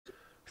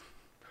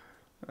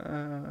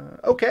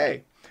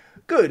Okay.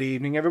 Good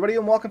evening, everybody,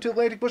 and welcome to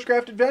Atlantic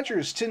Bushcraft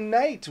Adventures.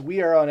 Tonight,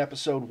 we are on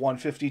episode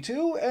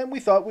 152, and we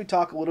thought we'd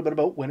talk a little bit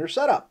about winter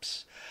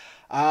setups.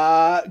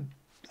 Uh,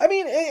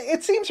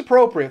 it seems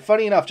appropriate.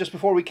 Funny enough, just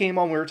before we came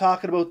on, we were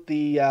talking about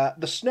the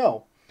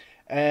snow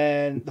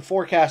and the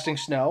forecasting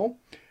snow,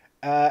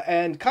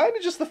 and kind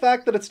of just the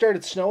fact that it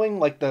started snowing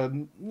like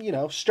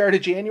start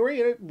of January,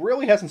 and it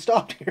really hasn't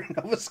stopped here in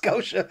Nova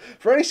Scotia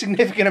for any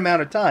significant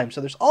amount of time. So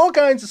there's all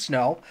kinds of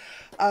snow.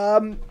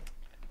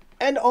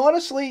 And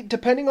honestly,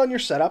 depending on your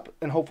setup,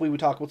 and hopefully we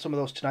talk about some of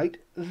those tonight,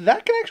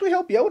 that can actually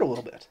help you out a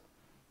little bit.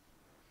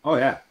 Oh,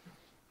 yeah.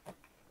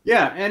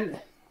 Yeah, and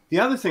the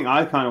other thing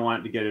I kind of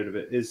wanted to get out of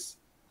it is,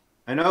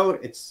 I know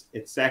it's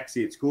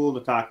sexy, it's cool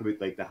to talk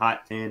about like the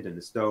hot tent and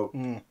the stove,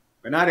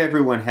 but not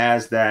everyone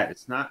has that.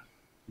 It's not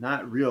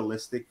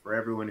realistic for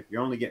everyone. If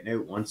you're only getting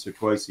out once or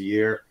twice a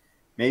year,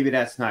 maybe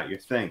that's not your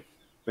thing.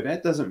 But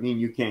that doesn't mean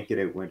you can't get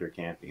out winter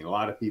camping. A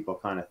lot of people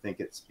kind of think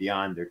it's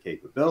beyond their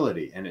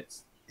capability, and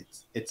it's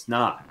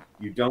not.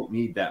 You don't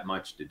need that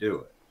much to do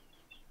it.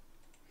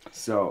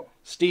 So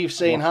Steve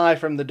saying hi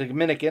from the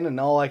Dominican, and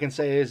all I can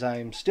say is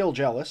I'm still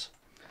jealous.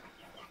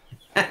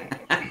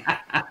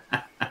 I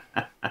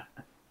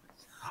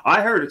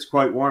heard it's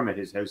quite warm at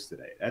his house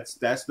today.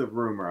 That's the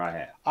rumor I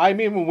have. I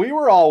mean, when we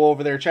were all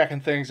over there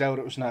checking things out,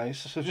 it was nice.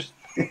 So just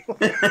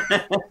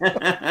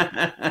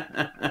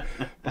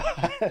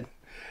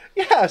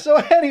yeah. So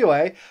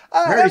anyway,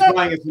 I heard he's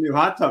buying us a new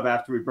hot tub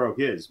after we broke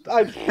his.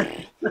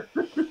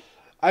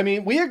 I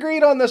mean, we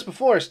agreed on this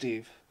before,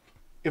 Steve.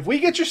 If we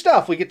get your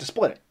stuff, we get to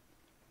split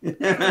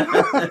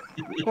it.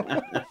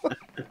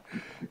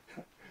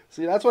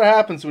 See, that's what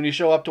happens when you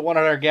show up to one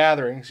of our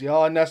gatherings. You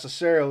all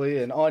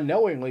unnecessarily and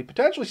unknowingly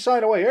potentially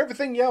sign away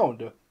everything you own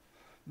to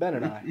Ben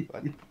and I.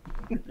 But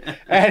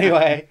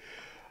anyway,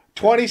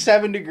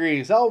 27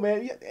 degrees. Oh,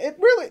 man. It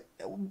really...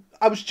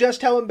 I was just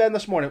telling Ben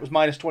this morning it was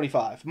minus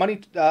 25.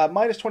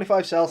 Minus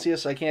 25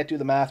 Celsius. I can't do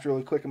the math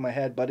really quick in my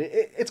head, but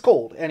it's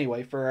cold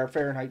anyway for our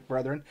Fahrenheit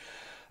brethren.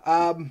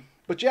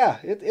 But yeah,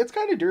 it's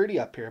kind of dirty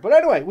up here. But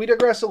anyway, we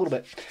digress a little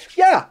bit.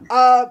 Yeah,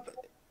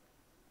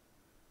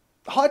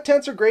 hot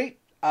tents are great.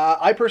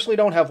 I personally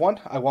don't have one.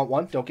 I want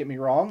one, don't get me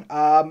wrong.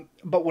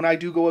 But when I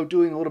do go out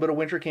doing a little bit of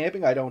winter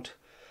camping, I don't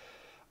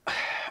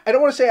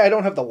want to say I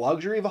don't have the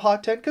luxury of a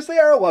hot tent, because they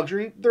are a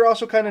luxury. They're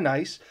also kind of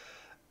nice.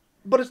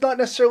 But it's not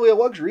necessarily a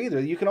luxury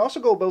either. You can also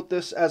go about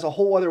this as a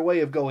whole other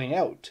way of going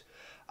out.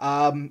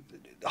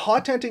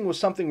 Hot tenting was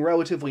something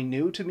relatively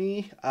new to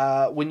me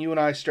when you and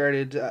I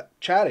started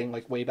chatting,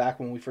 like way back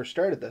when we first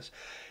started this.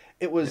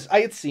 It was,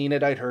 I had seen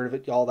it, I'd heard of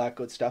it, all that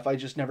good stuff. I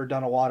just never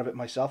done a lot of it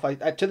myself. I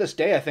to this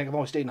day, I think I've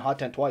only stayed in a hot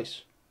tent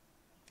twice,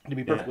 to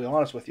be perfectly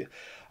honest with you.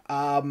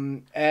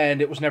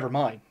 And it was never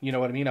mine. You know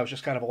what I mean? I was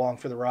just kind of along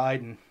for the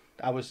ride, and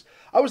I was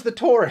the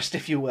tourist,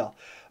 if you will.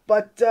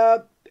 But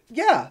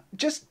yeah,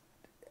 just...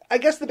 I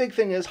guess the big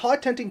thing is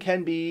hot tenting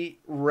can be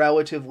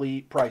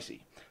relatively pricey.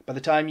 By the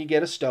time you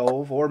get a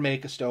stove or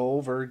make a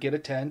stove or get a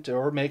tent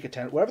or make a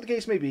tent, whatever the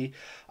case may be,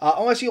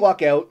 unless you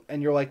luck out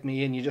and you're like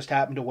me and you just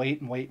happen to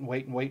wait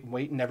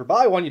and never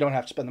buy one, you don't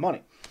have to spend the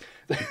money.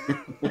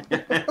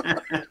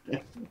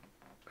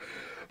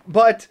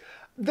 But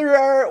there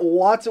are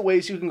lots of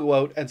ways you can go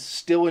out and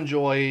still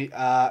enjoy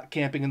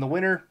camping in the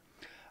winter.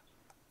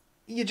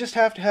 You just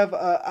have to have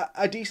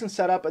a decent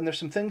setup, and there's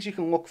some things you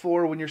can look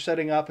for when you're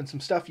setting up and some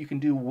stuff you can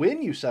do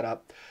when you set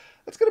up.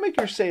 That's going to make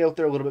your stay out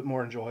there a little bit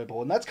more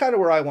enjoyable, and that's kind of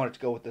where I wanted to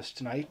go with this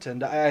tonight,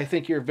 and I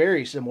think you're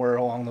very similar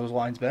along those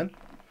lines, Ben.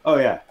 Oh,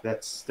 yeah,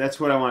 that's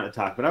what I want to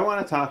talk about. I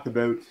want to talk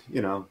about,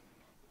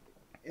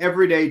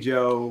 everyday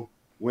Joe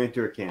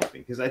winter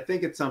camping, because I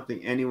think it's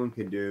something anyone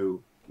can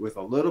do with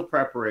a little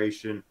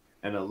preparation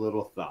and a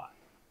little thought.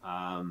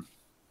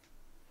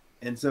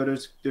 And so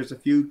there's a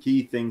few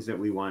key things that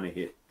we want to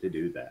hit to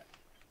do that.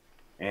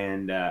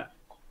 And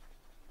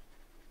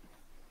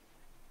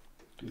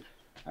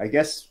I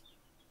guess,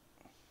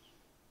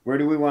 where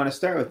do we want to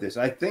start with this?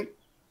 I think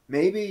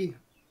maybe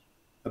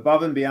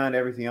above and beyond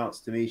everything else,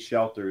 to me,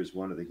 shelter is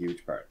one of the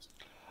huge parts.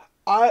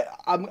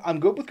 I'm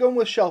good with going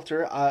with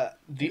shelter.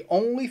 The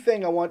only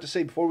thing I want to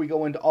say before we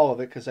go into all of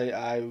it, because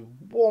I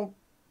won't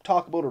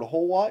talk about it a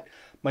whole lot,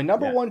 my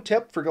number one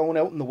tip for going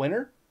out in the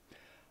winter,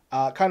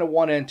 kind of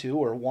 1 and 2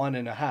 or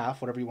 1.5,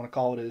 whatever you want to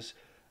call it, is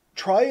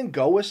try and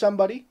go with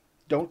somebody.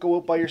 Don't go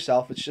out by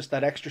yourself. It's just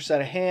that extra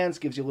set of hands,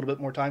 gives you a little bit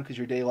more time because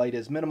your daylight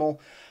is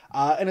minimal.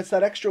 And it's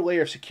that extra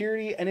layer of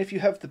security. And if you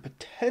have the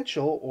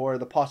potential or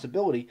the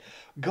possibility,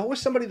 go with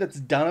somebody that's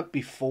done it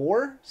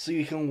before so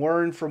you can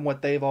learn from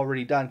what they've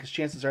already done. Because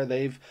chances are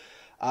if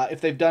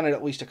they've done it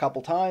at least a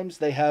couple times,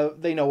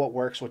 they know what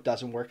works, what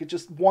doesn't work. It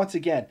just, once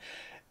again,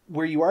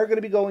 where you are going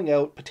to be going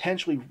out,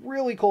 potentially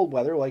really cold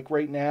weather, like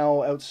right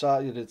now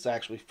outside, it's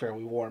actually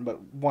fairly warm,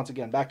 but once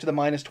again, back to the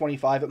minus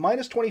 25. At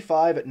minus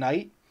 25 at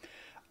night,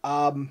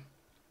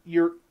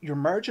 your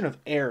margin of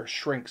error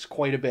shrinks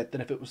quite a bit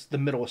than if it was the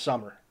middle of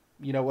summer.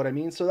 You know what I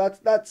mean? So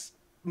that's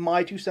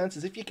my 2 cents,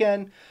 is if you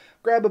can,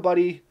 grab a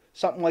buddy,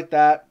 something like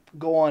that,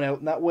 go on out,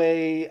 and that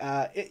way,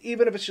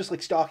 even if it's just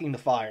like stalking the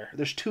fire,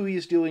 there's two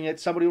ways doing it.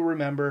 Somebody will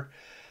remember,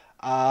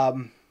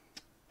 um,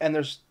 and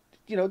there's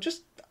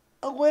just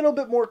a little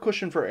bit more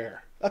cushion for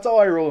air. That's all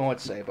I really want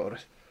to say about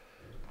it.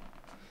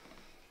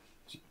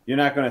 You're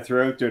not going to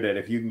throw out there that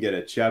if you can get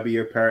a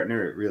chubbier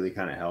partner, it really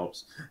kind of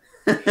helps.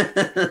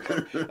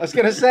 I was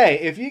gonna say,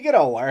 if you get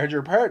a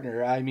larger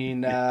partner, I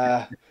mean,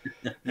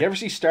 you ever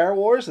see Star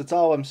Wars? That's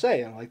all I'm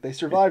saying. Like they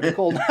survived a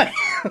cold night.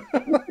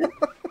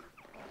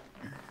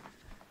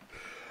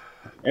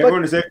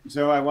 Everyone is like,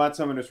 so I want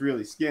someone that's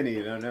really skinny.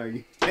 You don't know.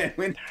 You can't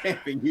winter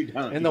camping. You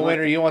don't. In the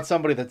winter, you want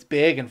somebody that's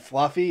big and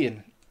fluffy,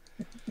 and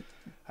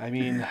I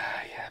mean,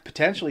 yeah,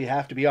 potentially you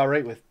have to be all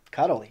right with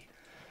cuddly.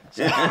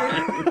 So,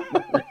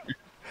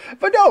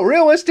 but no,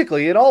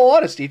 realistically, in all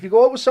honesty, if you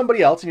go out with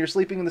somebody else and you're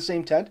sleeping in the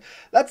same tent,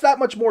 that's that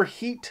much more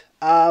heat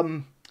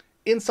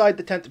inside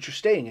the tent that you're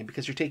staying in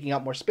because you're taking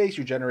up more space,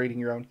 you're generating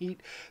your own heat.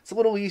 It's a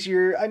little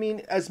easier. I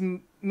mean, as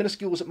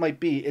minuscule as it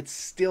might be, it's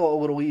still a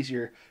little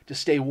easier to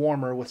stay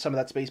warmer with some of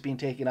that space being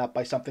taken up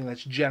by something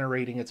that's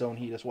generating its own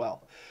heat as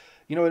well.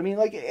 You know what I mean?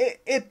 Like,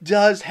 it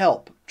does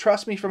help.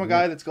 Trust me from a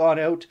guy that's gone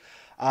out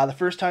the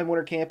first time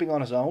winter camping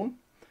on his own,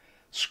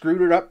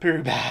 screwed it up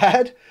pretty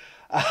bad,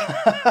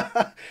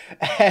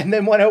 and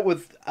then went out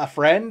with a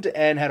friend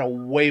and had a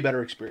way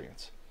better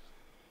experience.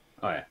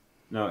 Oh, yeah.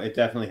 No, it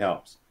definitely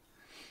helps.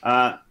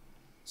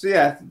 So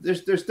yeah,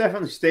 there's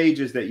definitely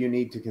stages that you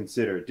need to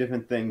consider,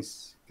 different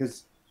things,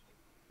 because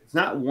it's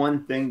not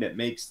one thing that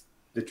makes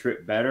the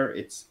trip better.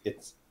 It's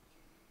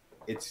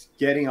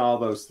getting all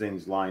those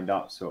things lined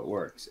up so it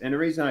works. And the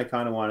reason I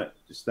kind of want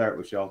to start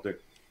with shelter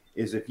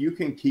is if you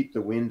can keep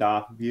the wind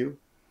off of you,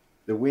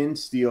 the wind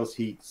steals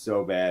heat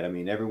so bad. I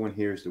mean, everyone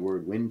hears the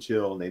word wind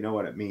chill and they know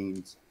what it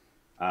means.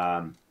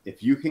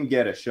 If you can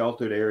get a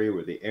sheltered area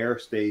where the air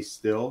stays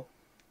still,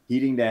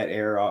 heating that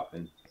air up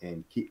and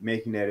keep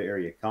making that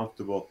area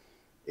comfortable,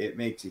 it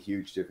makes a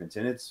huge difference.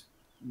 And it's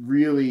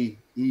really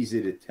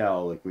easy to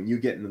tell, like when you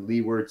get in the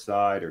leeward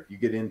side or if you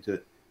get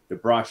into the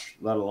brush,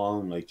 let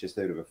alone like just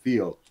out of a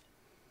field,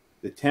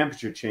 the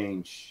temperature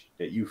change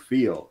that you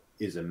feel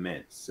is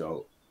immense.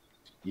 So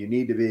you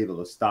need to be able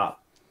to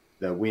stop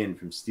the wind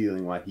from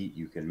stealing what heat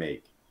you can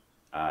make.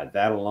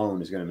 That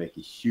alone is going to make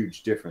a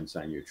huge difference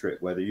on your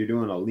trip. Whether you're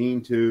doing a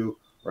lean-to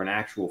or an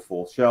actual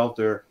full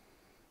shelter,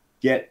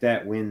 get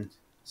that wind,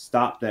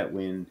 stop that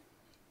wind.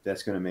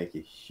 That's going to make a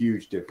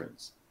huge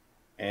difference.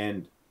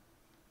 And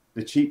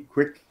the cheap,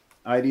 quick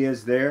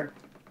ideas there,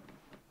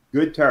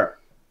 good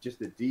tarp,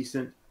 just a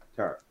decent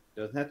tarp.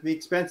 Doesn't have to be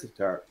expensive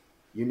tarp.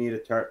 You need a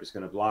tarp that's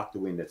going to block the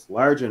wind that's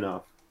large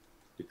enough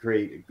to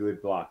create a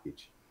good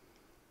blockage.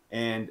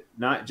 And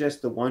not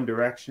just the one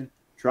direction.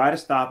 Try to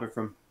stop it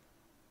from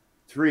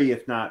 3,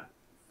 if not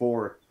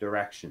 4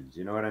 directions.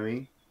 You know what I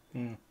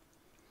mean?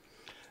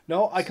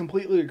 No, I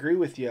completely agree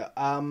with you.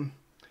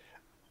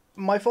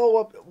 My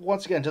follow-up,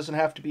 once again, doesn't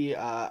have to be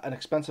an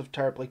expensive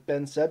tarp like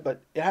Ben said,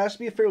 but it has to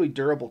be a fairly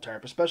durable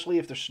tarp, especially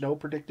if there's snow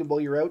predicted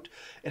while you're out.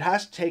 It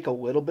has to take a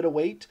little bit of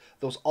weight.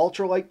 Those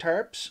ultralight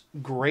tarps,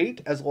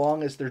 great, as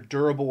long as they're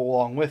durable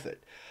along with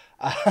it.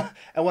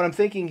 And what I'm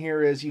thinking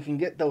here is you can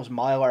get those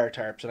Mylar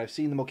tarps, and I've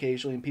seen them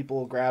occasionally, and people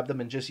will grab them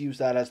and just use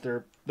that as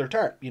their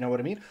tarp. You know what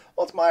I mean?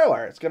 Well, it's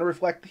Mylar. It's going to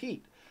reflect the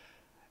heat.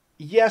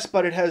 Yes,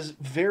 but it has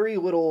very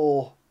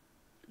little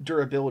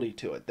durability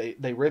to it.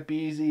 They rip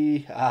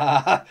easy.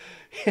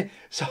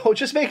 So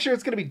just make sure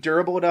it's going to be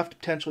durable enough to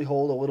potentially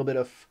hold a little bit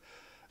of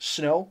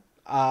snow,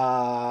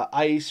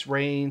 ice,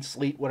 rain,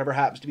 sleet, whatever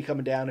happens to be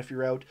coming down if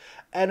you're out.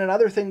 And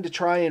another thing to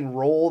try and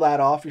roll that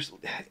off,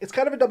 it's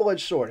kind of a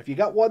double-edged sword. If you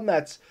got one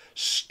that's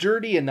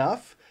sturdy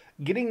enough,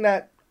 getting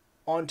that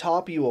on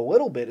top of you a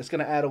little bit is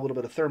going to add a little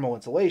bit of thermal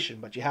insulation,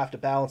 but you have to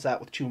balance that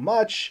with too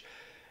much.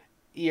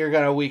 You're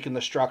going to weaken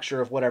the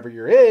structure of whatever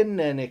you're in,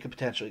 and it could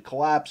potentially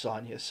collapse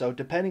on you. So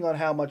depending on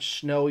how much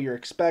snow you're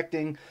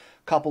expecting,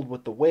 coupled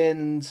with the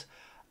winds,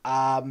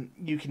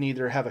 you can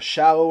either have a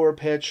shallower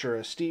pitch or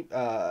a steep...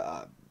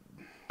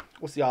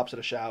 what's the opposite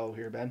of shallow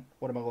here, Ben?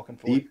 What am I looking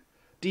for? Deep.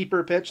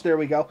 Deeper pitch, there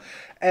we go.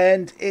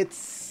 And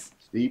it's...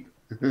 Steep.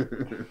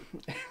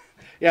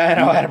 Yeah, I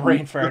know, I had a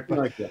brain fart. But,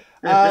 like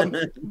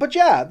that. But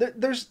yeah,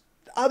 there's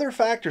other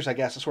factors, I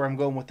guess, is where I'm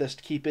going with this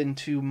to keep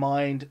into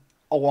mind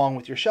along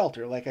with your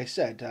shelter. Like I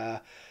said,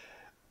 a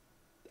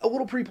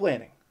little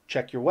pre-planning.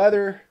 Check your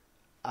weather,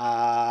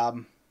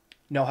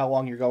 know how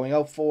long you're going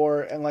out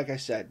for, and like I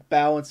said,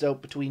 balance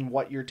out between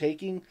what you're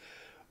taking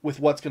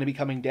with what's going to be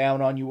coming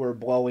down on you or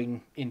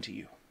blowing into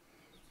you.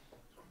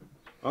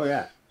 Oh,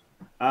 yeah.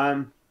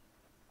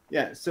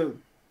 Yeah, so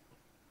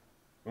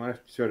I want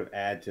to sort of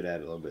add to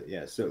that a little bit.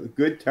 Yeah, so a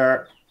good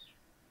tarp.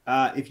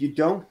 If you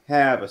don't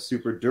have a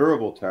super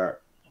durable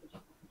tarp,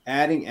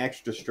 adding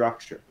extra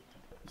structure.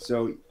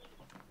 So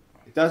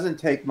it doesn't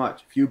take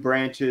much. A few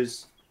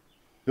branches,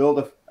 build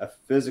a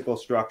physical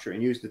structure,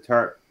 and use the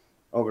tarp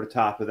over the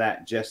top of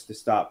that just to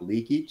stop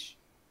leakage.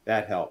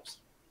 That helps.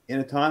 In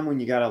a time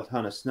when you got a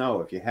ton of snow,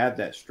 if you have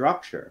that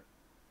structure,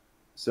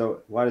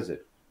 so what is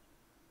it?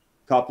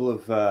 A couple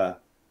of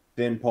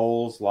thin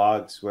poles,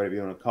 logs, whatever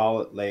you want to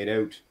call it, laid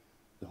out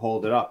to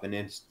hold it up, and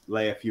then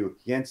lay a few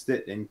against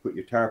it, and you put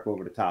your tarp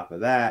over the top of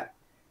that,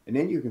 and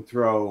then you can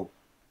throw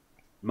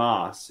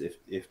moss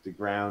if the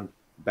ground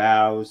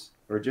bows,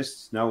 or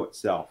just snow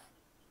itself.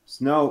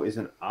 Snow is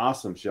an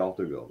awesome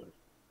shelter builder.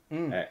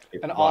 An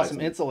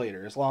awesome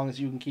insulator, as long as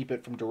you can keep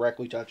it from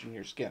directly touching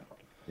your skin.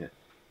 Yeah,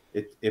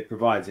 it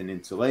provides an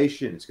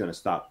insulation. It's going to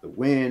stop the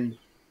wind.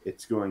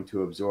 It's going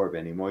to absorb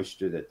any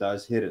moisture that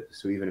does hit it.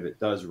 So even if it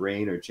does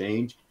rain or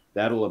change,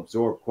 that'll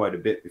absorb quite a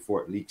bit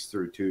before it leaks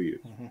through to you.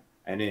 Mm-hmm.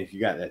 And then if you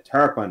got that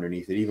tarp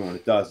underneath it, even when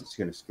it does, it's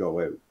going to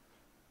go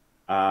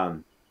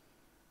out.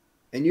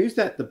 And use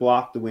that to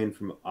block the wind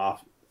from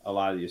off a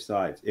lot of your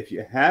sides. If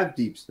you have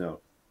deep snow,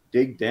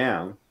 dig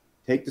down,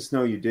 take the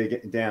snow you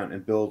dig down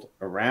and build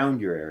around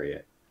your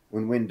area.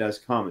 When wind does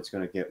come, it's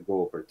going to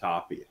go over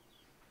top of you.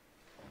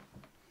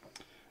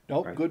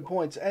 Nope, right. Good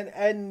points.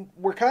 And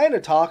we're kind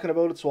of talking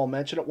about it, so I'll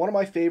mention it. One of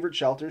my favorite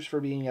shelters for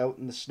being out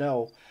in the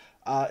snow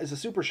is a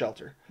super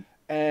shelter.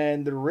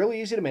 And they're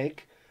really easy to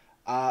make.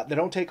 They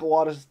don't take a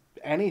lot of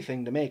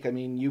anything to make. I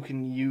mean, you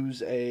can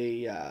use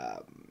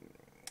a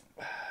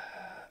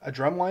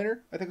drum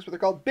liner, I think is what they're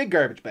called. Big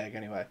garbage bag,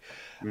 anyway.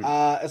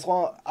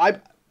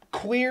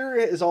 Clear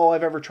is all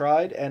I've ever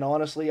tried, and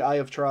honestly, I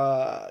have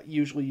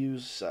usually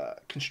use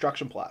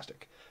construction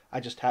plastic. I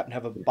just happen to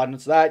have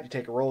abundance of that. You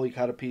take a roll, you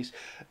cut a piece.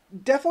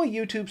 Definitely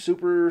YouTube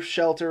Super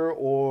Shelter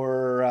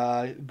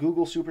or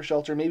Google Super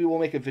Shelter. Maybe we'll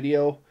make a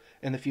video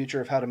in the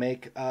future of how to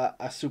make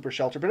a super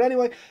shelter. But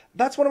anyway,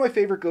 that's one of my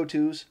favorite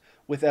go-tos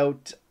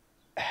without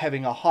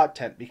having a hot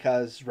tent,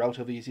 because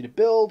relatively easy to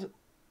build,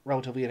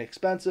 relatively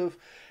inexpensive,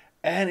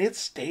 and it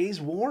stays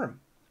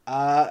warm.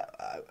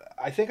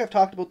 I think I've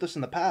talked about this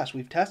in the past.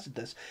 We've tested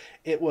this.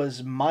 It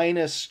was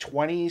minus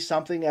 20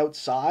 something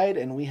outside,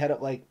 and we had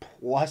it like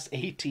plus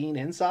 18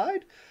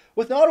 inside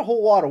with not a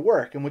whole lot of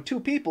work. And with two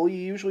people, you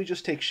usually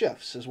just take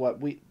shifts is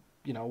what was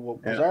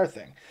our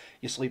thing.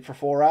 You sleep for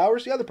 4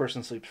 hours, the other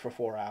person sleeps for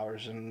 4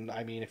 hours. And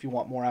I mean, if you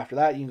want more after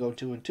that, you can go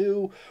 2 and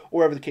 2, or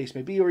whatever the case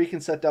may be, or you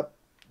can set up,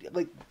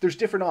 like, there's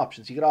different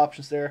options. You get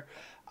options there,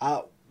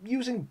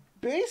 using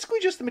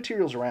basically just the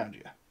materials around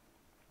you.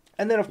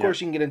 And then, of course,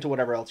 you can get into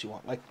whatever else you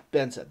want. Like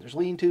Ben said, there's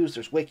lean-tos,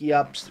 there's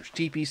wiki-ups, there's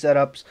TP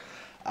setups,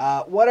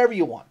 whatever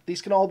you want.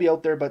 These can all be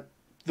out there, but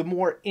the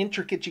more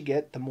intricate you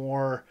get, the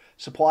more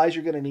supplies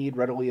you're going to need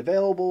readily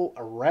available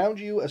around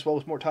you, as well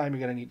as more time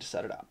you're going to need to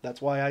set it up.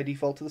 That's why I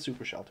default to the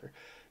super shelter.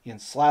 You can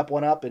slap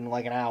one up in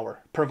like an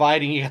hour,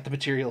 providing you get the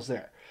materials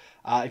there.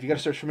 If you got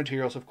to search for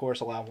materials, of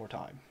course, allow more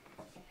time.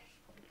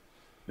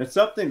 It's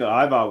something that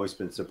I've always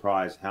been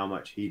surprised how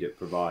much heat it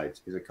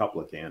provides is a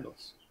couple of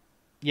candles.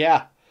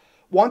 Yeah.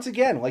 Once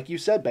again, like you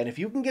said, Ben, if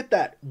you can get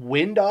that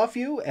wind off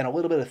you and a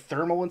little bit of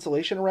thermal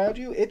insulation around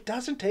you, it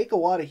doesn't take a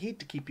lot of heat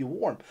to keep you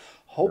warm.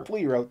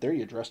 Hopefully you're out there,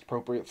 you're dressed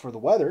appropriate for the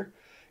weather.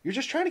 You're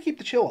just trying to keep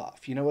the chill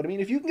off. You know what I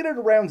mean? If you can get it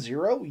around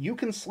 0, you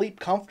can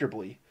sleep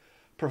comfortably,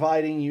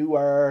 providing you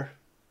are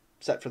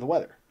set for the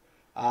weather.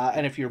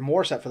 And if you're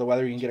more set for the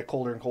weather, you can get it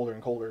colder and colder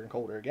and colder and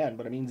colder again.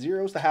 But I mean,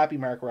 0 is the happy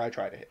mark where I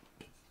try to hit.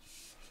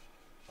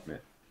 Yeah.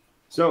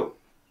 So,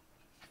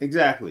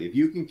 exactly. If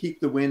you can keep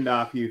the wind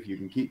off you, if you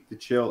can keep the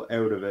chill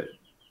out of it,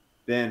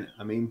 then,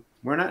 I mean,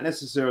 we're not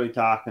necessarily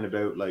talking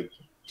about like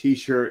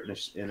t-shirt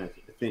and a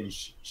thin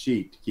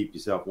sheet to keep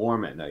yourself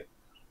warm at night,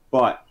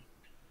 but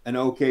an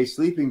okay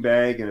sleeping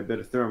bag and a bit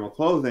of thermal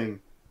clothing,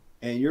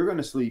 and you're going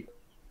to sleep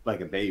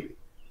like a baby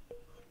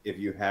if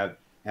you have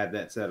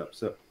that set up.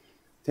 So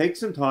take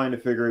some time to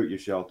figure out your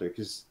shelter,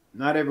 because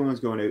not everyone's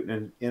going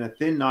out in a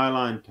thin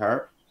nylon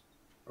tarp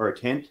or a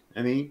tent.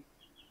 I mean,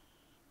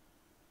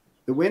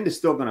 the wind is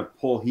still going to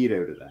pull heat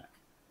out of that.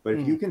 But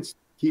if you can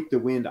keep the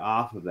wind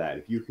off of that,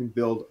 if you can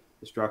build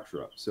the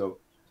structure up. So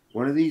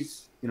one of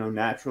these,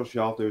 natural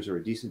shelters or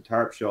a decent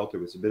tarp shelter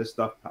with a bit of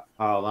stuff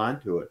piled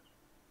onto it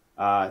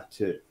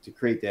to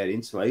create that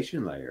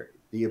insulation layer,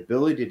 the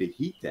ability to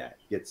heat that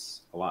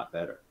gets a lot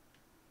better.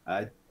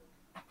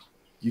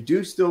 You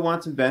do still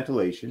want some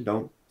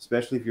ventilation,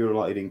 especially if you're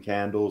lighting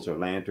candles or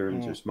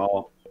lanterns or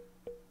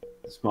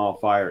small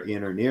fire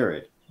in or near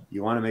it.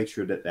 You want to make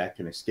sure that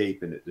can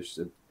escape and that there's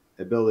an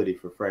ability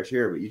for fresh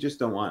air, but you just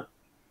don't want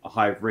a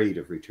high rate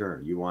of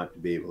return. You want to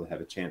be able to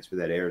have a chance for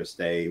that air to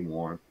stay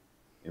warm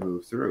and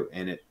move through,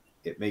 and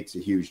it makes a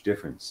huge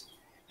difference.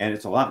 And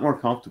it's a lot more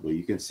comfortable.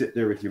 You can sit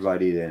there with your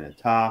buddy and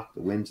talk.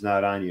 The wind's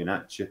not on you, you're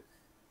not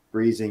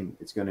breezing.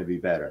 It's going to be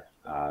better.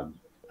 I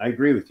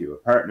agree with you. A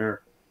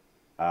partner,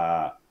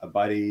 a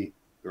buddy,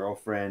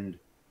 girlfriend,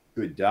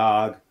 good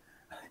dog.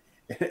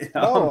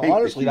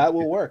 Honestly, that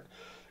will work.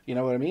 You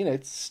know what I mean?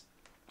 It's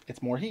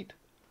more heat.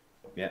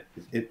 Yeah,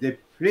 it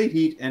create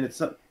heat, and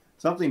it's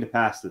something to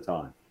pass the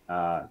time.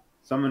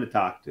 Someone to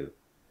talk to,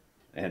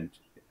 and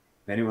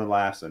if anyone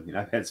laughs,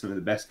 I've had some of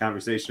the best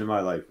conversation in my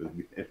life with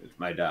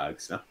my dog.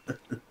 So,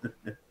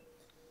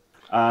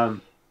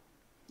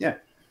 yeah.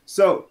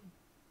 So,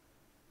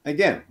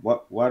 again,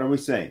 what are we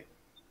saying?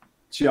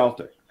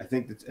 Shelter. I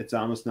think it's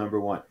almost number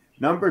 1.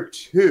 Number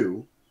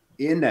 2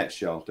 in that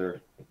shelter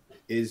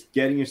is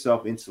getting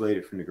yourself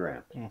insulated from the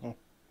ground. Mm-hmm.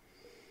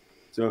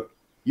 So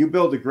You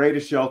build the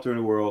greatest shelter in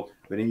the world,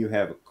 but then you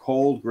have a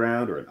cold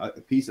ground or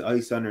a piece of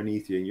ice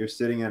underneath you, and you're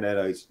sitting on that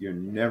ice. You're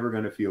never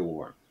going to feel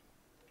warm.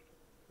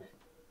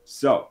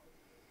 So,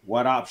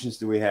 what options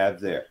do we have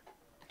there?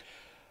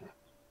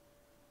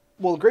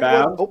 Well, the great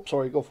one. Boughs. Oh,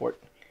 sorry, go for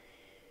it.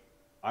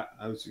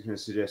 I was going to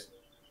suggest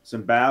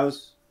some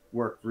boughs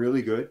work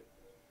really good.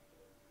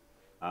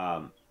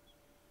 Um,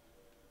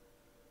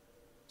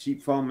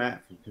 Cheap foam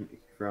mat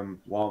from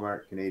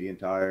Walmart, Canadian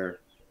Tire,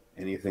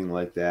 anything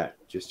like that.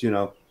 Just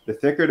the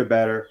thicker the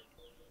better.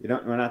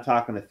 We're not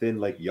talking a thin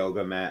like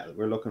yoga mat.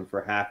 We're looking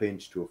for ½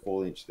 inch to a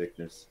full inch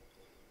thickness.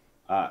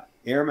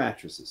 Air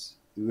mattresses,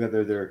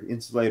 whether they're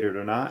insulated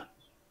or not,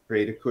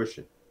 create a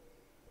cushion.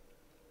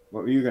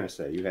 What were you going to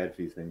say? You had a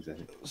few things, I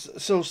think.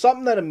 So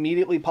something that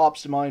immediately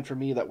pops to mind for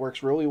me that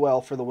works really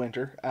well for the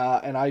winter,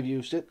 and I've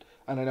used it,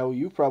 and I know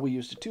you've probably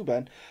used it too,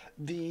 Ben.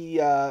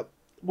 The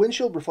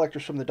windshield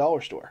reflectors from the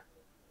dollar store.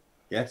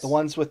 Yes. The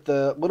ones with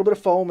the little bit of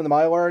foam and the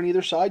Mylar on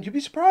either side. You'd be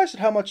surprised at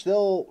how much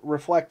they'll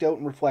reflect out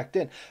and reflect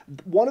in.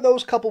 One of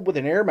those coupled with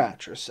an air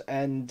mattress,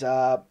 and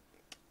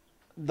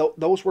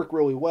those work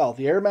really well.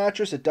 The air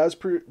mattress, it does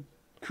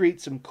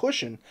create some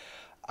cushion.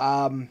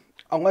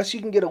 Unless you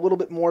can get a little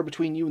bit more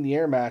between you and the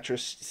air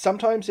mattress,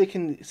 sometimes it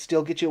can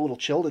still get you a little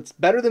chilled. It's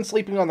better than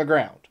sleeping on the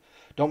ground.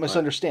 Don't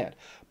misunderstand.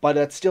 Right. But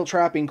it's still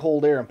trapping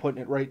cold air and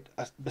putting it right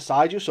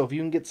beside you. So if you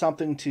can get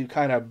something to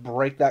kind of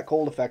break that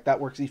cold effect, that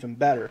works even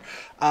better.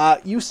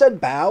 You said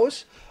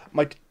boughs.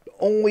 My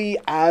only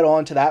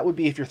add-on to that would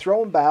be if you're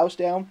throwing boughs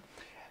down,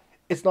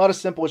 it's not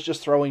as simple as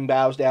just throwing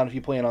boughs down if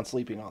you plan on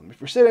sleeping on them. If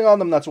you're sitting on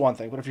them, that's one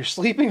thing. But if you're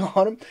sleeping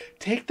on them,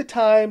 take the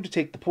time to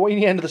take the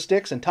pointy end of the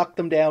sticks and tuck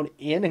them down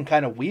in and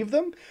kind of weave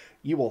them.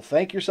 You will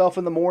thank yourself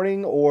in the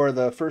morning or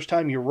the first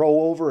time you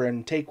roll over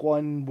and take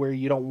one where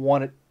you don't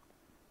want it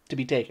to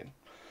be taken.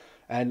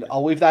 And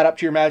I'll leave that up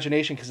to your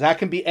imagination because that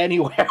can be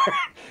anywhere.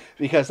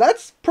 Because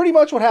that's pretty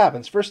much what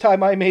happens. First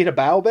time I made a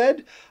bough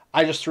bed,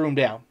 I just threw them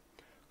down.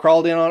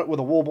 Crawled in on it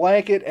with a wool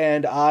blanket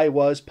and I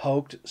was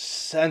poked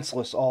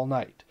senseless all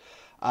night.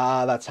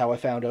 That's how I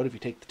found out if you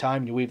take the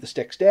time and you weave the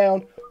sticks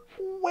down,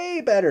 way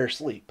better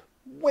sleep.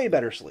 Way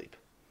better sleep.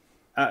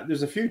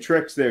 There's a few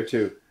tricks there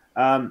too.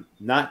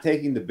 Not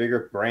taking the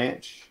bigger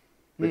branch,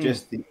 but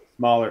just the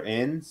smaller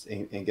ends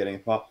and getting a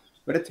fall.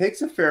 But it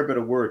takes a fair bit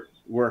of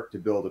work to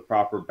build a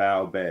proper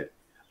bough bed.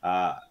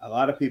 A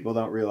lot of people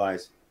don't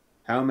realize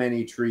how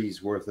many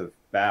trees worth of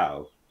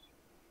bough.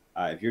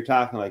 If you're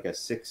talking like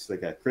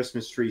a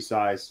Christmas tree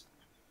size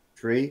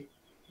tree,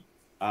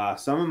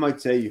 someone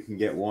might say you can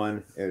get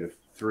one out of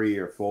 3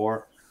 or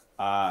 4.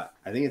 I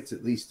think it's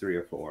at least 3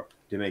 or 4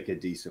 to make a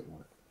decent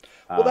one.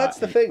 Well, that's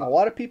the thing. A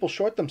lot of people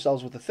short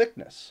themselves with the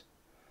thickness.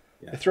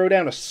 Yeah. They throw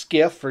down a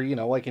skiff or,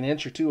 like an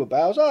inch or 2 of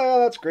boughs. Oh, yeah,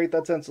 that's great.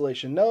 That's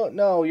insulation.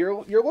 No,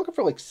 you're looking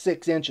for like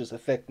 6 inches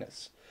of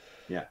thickness.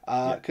 Yeah.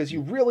 Because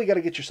you really got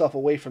to get yourself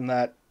away from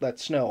that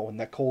snow and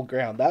that cold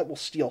ground. That will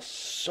steal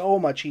so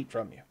much heat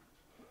from you.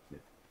 Yeah.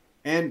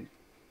 And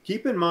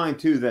keep in mind,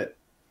 too, that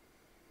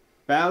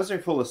boughs are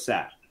full of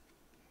sap.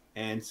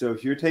 And so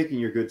if you're taking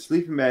your good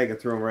sleeping bag and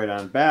throwing right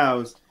on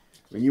boughs,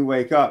 when you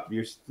wake up,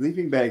 your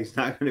sleeping bag is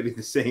not going to be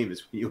the same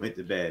as when you went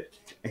to bed.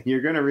 And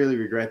you're going to really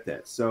regret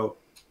that. So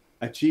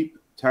a cheap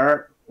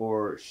tarp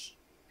or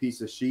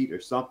piece of sheet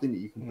or something that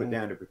you can put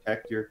down to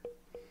protect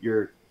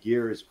your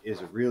gear is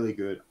really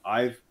good.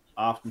 I've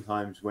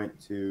oftentimes went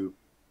to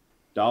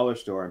dollar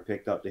store and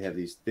picked up, they have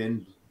these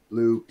thin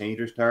blue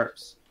painter's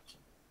tarps,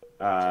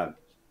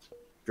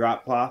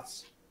 drop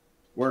cloths.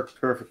 Works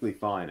perfectly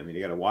fine. I mean,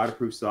 you got a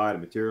waterproof side, a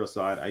material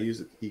side. I use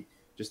it to keep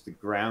just the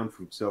ground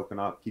from soaking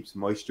up, keeps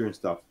moisture and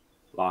stuff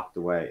locked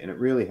away, and it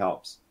really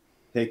helps.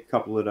 Take a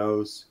couple of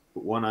those,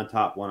 put one on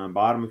top, one on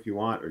bottom if you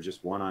want, or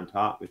just one on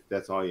top if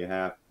that's all you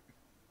have.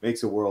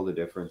 Makes a world of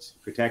difference.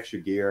 Protects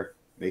your gear,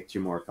 makes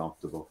you more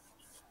comfortable.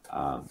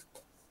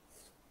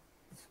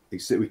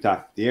 We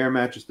talked the air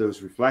mattress,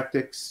 those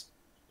Reflectix,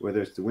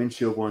 whether it's the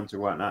windshield ones or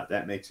whatnot,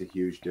 that makes a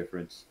huge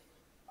difference.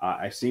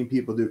 I've seen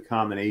people do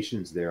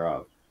combinations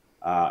thereof.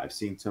 I've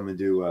seen someone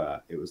do,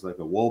 it was like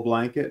a wool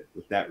blanket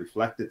with that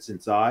Reflectix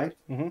inside.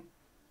 Mm-hmm.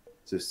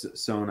 It's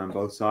sewn on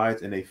both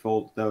sides, and they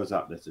fold those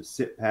up. That's a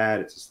sit pad.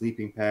 It's a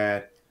sleeping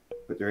pad.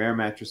 Put their air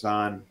mattress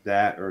on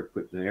that, or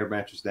put the air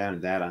mattress down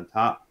and that on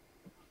top.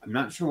 I'm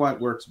not sure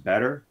what works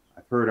better.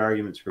 I've heard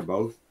arguments for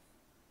both.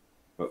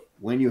 But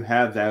when you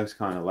have those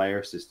kind of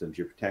layer systems,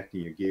 you're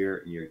protecting your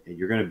gear, and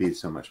you're going to be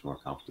so much more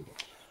comfortable.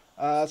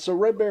 So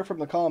Red Bear from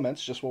the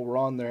comments, just while we're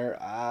on there,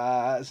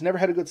 has never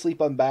had a good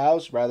sleep on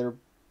boughs. Rather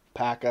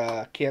pack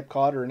a camp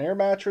cot or an air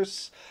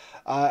mattress.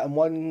 And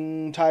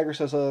one Tiger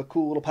says a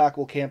cool little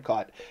packable camp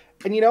cot.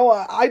 And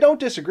I don't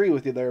disagree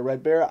with you there,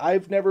 Red Bear.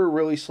 I've never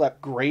really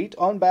slept great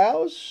on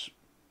boughs,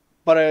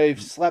 but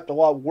I've slept a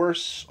lot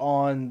worse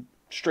on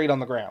straight on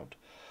the ground.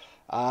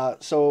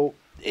 So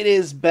it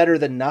is better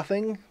than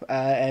nothing.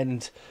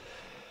 But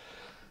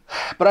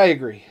I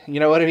agree. You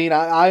know what I mean?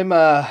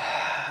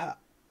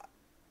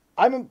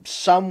 I'm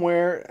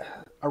somewhere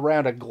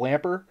around a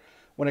glamper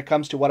when it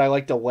comes to what I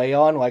like to lay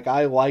on. Like,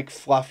 I like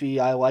fluffy,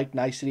 I like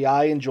nicety,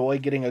 I enjoy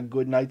getting a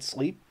good night's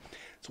sleep.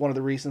 It's one of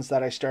the reasons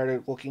that I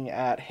started looking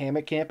at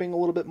hammock camping a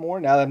little bit more.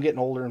 Now that I'm getting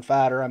older and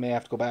fatter, I may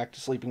have to go back to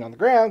sleeping on the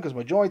ground because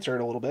my joints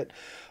hurt a little bit.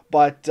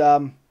 But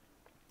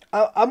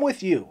I'm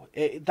with you.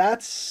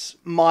 That's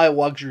my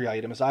luxury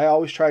item. Is I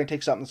always try and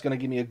take something that's going to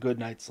give me a good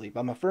night's sleep.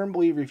 I'm a firm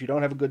believer if you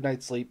don't have a good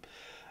night's sleep,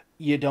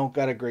 you don't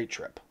got a great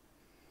trip.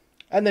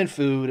 And then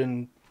food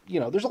and,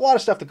 there's a lot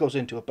of stuff that goes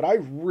into it. But I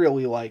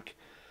really like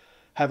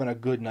having a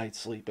good night's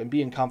sleep and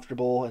being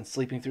comfortable and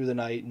sleeping through the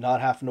night, not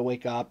having to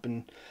wake up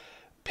and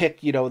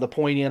pick, the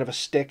pointy end of a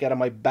stick out of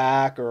my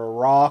back or a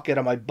rock out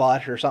of my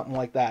butt or something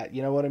like that.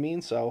 You know what I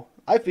mean? So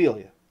I feel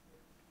you.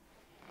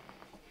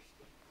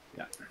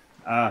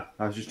 I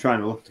was just trying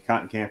to look the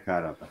Cotton Camp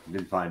card up. I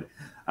didn't find it.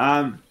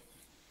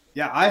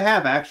 Yeah, I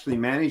have actually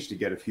managed to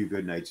get a few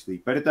good nights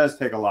sleep, but it does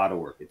take a lot of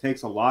work. It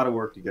takes a lot of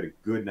work to get a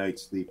good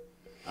night's sleep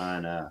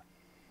on a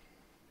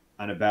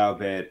bow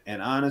bed.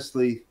 And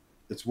honestly,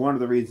 it's one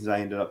of the reasons I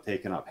ended up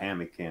taking up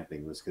hammock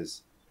camping was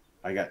because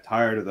I got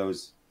tired of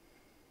those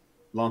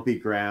lumpy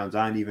grounds,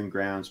 uneven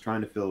grounds,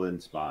 trying to fill in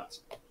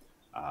spots.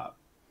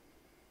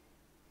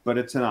 But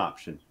it's an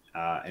option.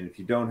 And if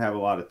you don't have a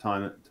lot of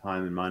time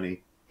and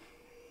money,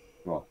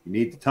 well, you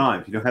need the time.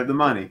 If you don't have the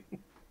money,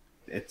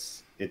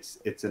 it's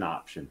an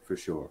option for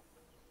sure.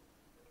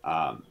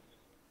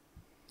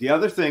 The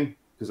other thing,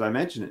 because I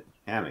mentioned it,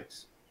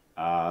 hammocks.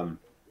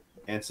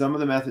 And some of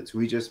the methods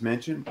we just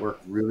mentioned work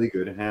really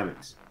good in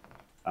hammocks.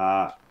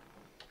 The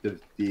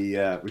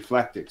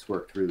Reflectix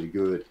worked really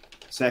good.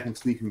 Second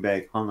sleeping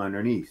bag hung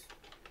underneath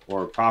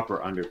or a proper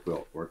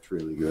underquilt worked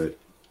really good.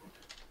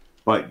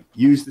 But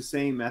use the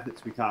same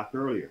methods we talked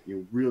earlier.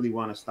 You really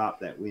want to stop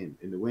that wind.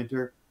 In the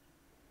winter,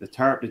 the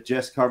tarp that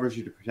just covers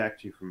you to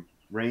protect you from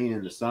rain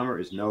in the summer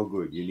is no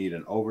good. You need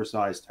an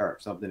oversized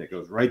tarp, something that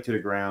goes right to the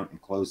ground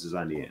and closes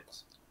on the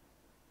ends.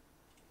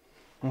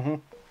 Mm-hmm.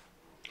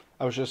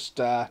 I was just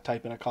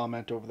typing a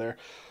comment over there.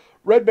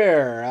 Red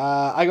Bear,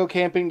 I go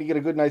camping to get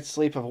a good night's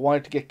sleep. If I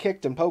wanted to get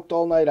kicked and poked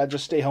all night, I'd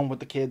just stay home with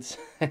the kids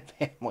and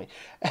family.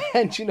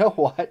 And you know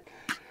what?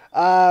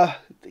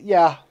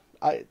 Yeah,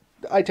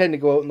 I tend to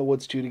go out in the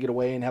woods too to get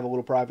away and have a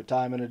little private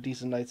time and a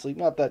decent night's sleep.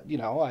 Not that,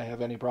 I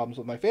have any problems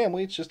with my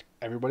family. It's just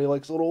everybody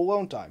likes a little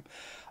alone time.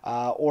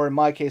 Or in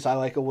my case, I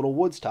like a little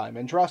woods time.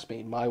 And trust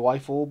me, my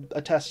wife will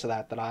attest to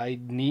that I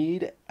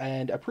need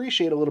and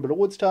appreciate a little bit of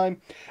woods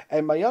time.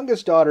 And my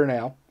youngest daughter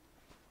now,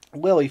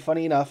 Lily,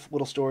 funny enough,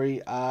 little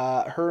story,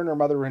 her and her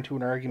mother were into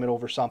an argument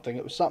over something.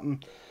 It was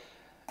something,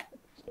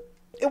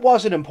 it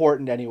wasn't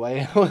important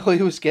anyway.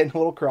 Lily was getting a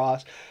little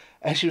cross.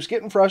 And she was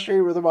getting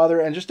frustrated with her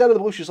mother, and just out of the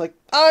blue, she was like,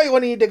 I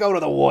need to go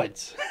to the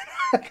woods.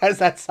 Because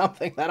that's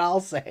something that I'll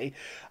say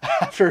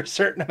after a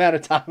certain amount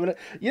of time. And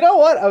you know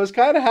what? I was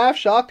kind of half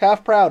shocked,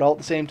 half proud all at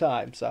the same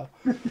time. So,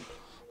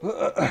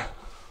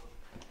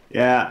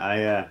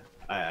 yeah,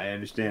 I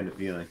understand the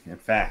feeling. In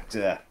fact,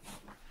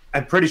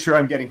 I'm pretty sure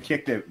I'm getting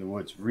kicked out in the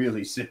woods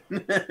really soon.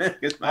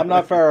 I'm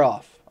not far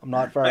off.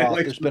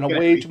 There's been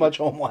way too much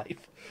home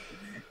life.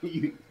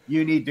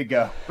 You need to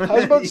go. I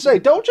was about to say,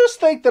 don't just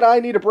think that I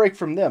need a break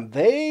from them.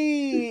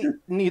 They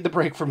need the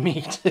break from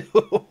me,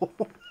 too.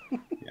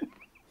 Yeah.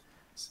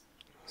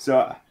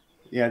 So,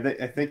 yeah,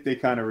 I think they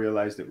kind of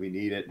realized that we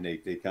need it, and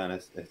they kind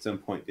of, at some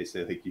point, they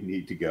said, like, you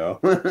need to go.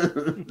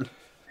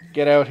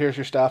 Get out, here's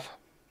your stuff.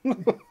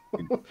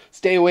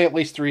 Stay away at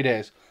least 3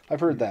 days. I've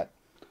heard that.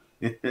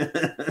 I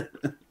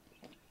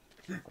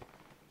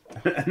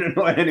don't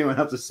know what anyone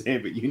else is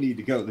saying, but you need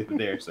to go live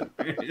there. So.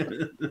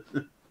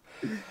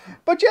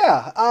 But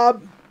yeah,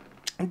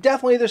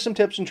 definitely there's some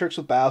tips and tricks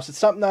with bows. It's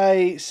something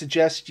I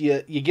suggest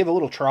you give a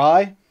little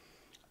try.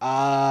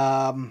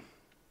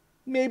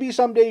 Maybe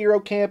someday you're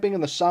out camping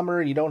in the summer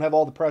and you don't have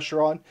all the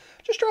pressure on.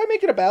 Just try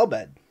making a bow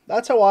bed.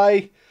 That's how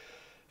I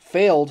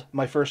failed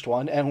my first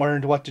one and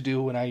learned what to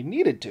do when I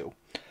needed to.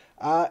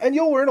 And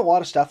you'll learn a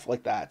lot of stuff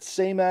like that.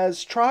 Same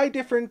as try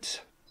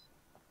different,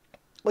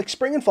 like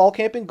spring and fall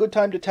camping, good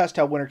time to test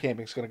how winter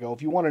camping is going to go.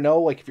 If you want to know,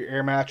 like if your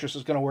air mattress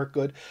is going to work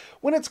good.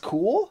 When it's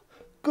cool,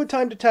 good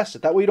time to test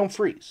it. That way you don't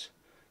freeze.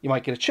 You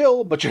might get a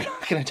chill, but you're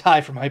not going to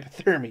die from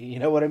hypothermia. You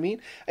know what I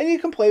mean? And you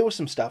can play with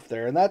some stuff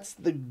there. And that's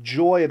the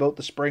joy about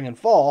the spring and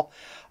fall.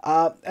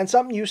 And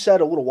something you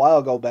said a little while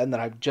ago, Ben, that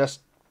I've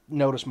just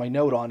noticed my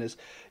note on is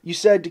you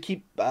said to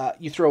keep,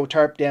 you throw a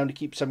tarp down to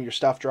keep some of your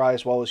stuff dry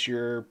as well as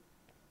your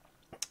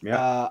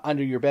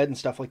under your bed and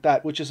stuff like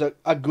that, which is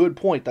a good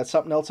point. That's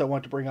something else I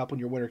want to bring up when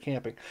you're winter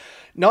camping.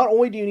 Not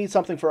only do you need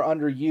something for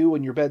under you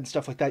and your bed and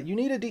stuff like that, you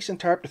need a decent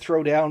tarp to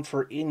throw down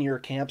for in your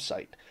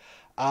campsite.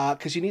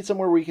 Because you need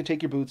somewhere where you can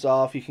take your boots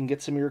off, you can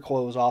get some of your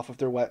clothes off if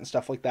they're wet and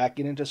stuff like that,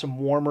 get into some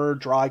warmer,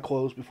 dry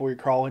clothes before you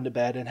crawl into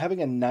bed, and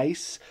having a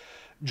nice,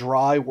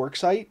 dry work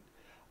site,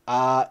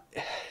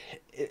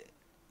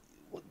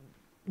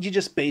 you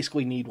just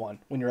basically need one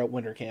when you're out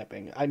winter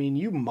camping. I mean,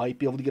 you might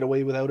be able to get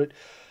away without it,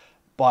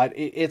 but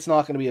it's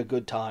not going to be a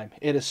good time.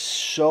 It is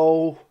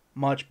so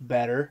much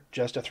better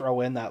just to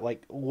throw in that,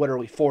 like,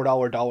 literally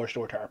 $4 dollar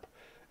store tarp.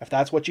 If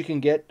that's what you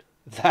can get,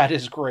 that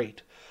is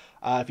great.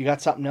 If you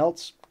got something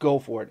else, go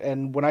for it.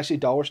 And when I say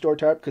dollar store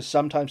tarp, because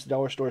sometimes the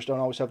dollar stores don't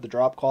always have the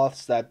drop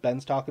cloths that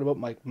Ben's talking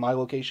about, my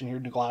location here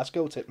in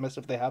Glasgow, it's hit and miss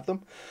if they have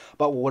them.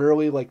 But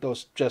literally, like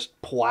those just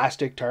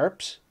plastic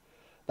tarps,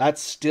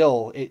 that's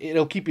still,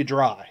 it'll keep you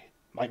dry.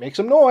 Might make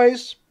some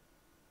noise,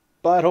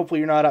 but hopefully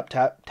you're not up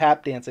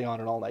tap dancing on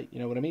it all night. You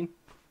know what I mean?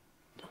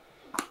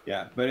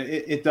 Yeah, but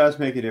it does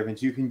make a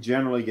difference. You can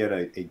generally get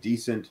a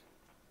decent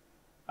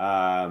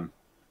tarp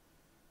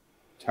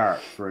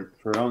for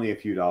only a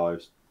few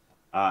dollars.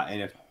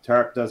 And if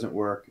tarp doesn't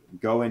work,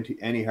 go into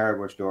any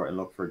hardware store and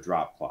look for a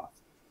drop cloth.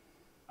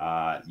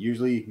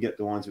 Usually you can get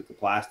the ones with the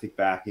plastic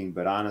backing,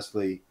 but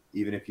honestly,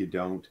 even if you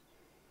don't,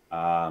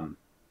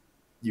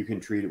 you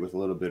can treat it with a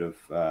little bit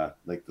of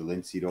like the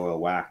linseed oil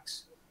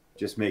wax.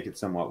 Just make it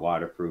somewhat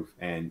waterproof,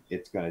 and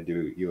it's going to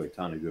do you a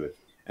ton of good.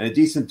 And a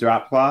decent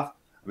drop cloth,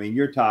 I mean,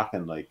 you're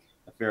talking like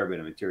a fair bit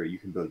of material. You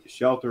can build your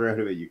shelter out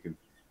of it. You can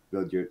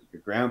build your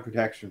ground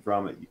protection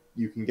from it.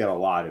 You can get a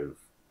lot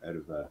out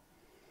of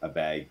a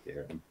bag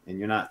there, and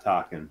you're not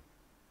talking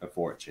a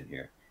fortune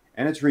here.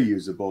 And it's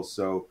reusable,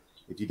 so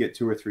if you get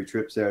 2 or 3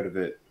 trips out of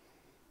it,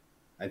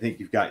 I think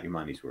you've got your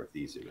money's worth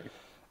easily.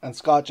 And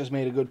Scott just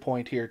made a good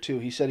point here, too.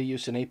 He said he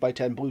used an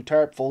 8x10 blue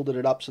tarp, folded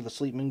it up so the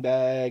sleeping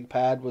bag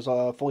pad was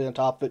fully on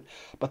top of it,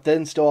 but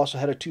then still also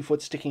had a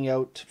 2-foot sticking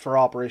out for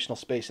operational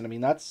space. And I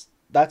mean, that's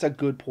a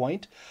good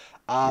point.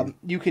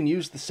 You can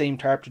use the same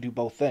tarp to do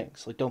both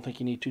things. Like, don't think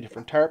you need 2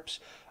 different tarps,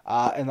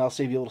 and that'll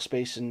save you a little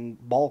space in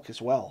bulk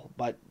as well.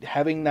 But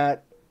having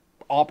that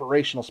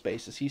operational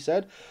space, as he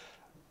said,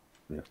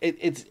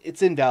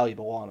 it's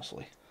invaluable,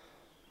 honestly.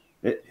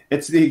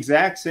 It's the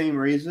exact same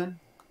reason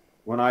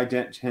when I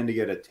tend to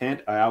get a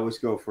tent, I always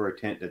go for a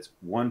tent that's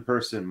 1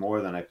 person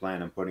more than I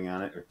plan on putting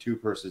on it, or 2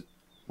 persons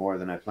more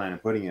than I plan on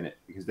putting in it.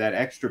 Because that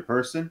extra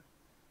person,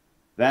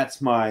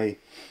 that's my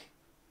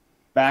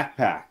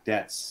backpack.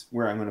 That's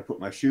where I'm going to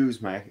put my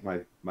shoes, my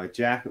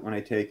jacket when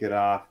I take it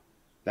off.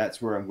 That's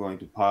where I'm going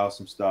to pile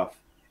some stuff.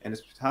 And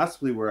it's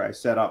possibly where I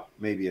set up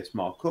maybe a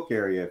small cook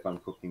area if I'm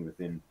cooking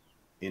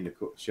in the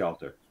cook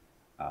shelter.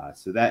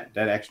 So that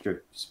extra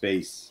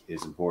space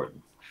is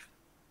important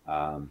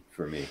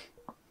for me.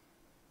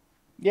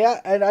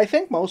 Yeah, and I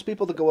think most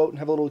people that go out and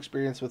have a little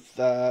experience with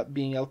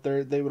being out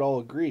there, they would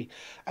all agree.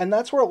 And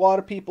that's where a lot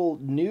of people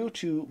new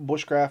to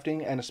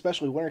bushcrafting and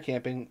especially winter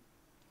camping,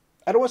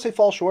 I don't want to say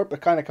fall short,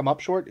 but kind of come up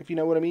short, if you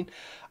know what I mean.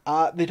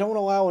 They don't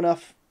allow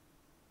enough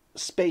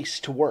space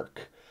to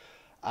work.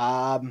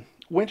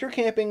 Winter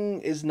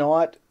camping is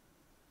not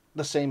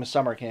the same as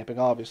summer camping,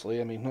 obviously.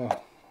 I mean,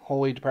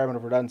 holy Department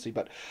of Redundancy,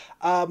 but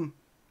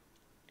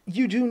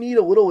you do need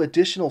a little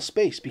additional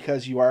space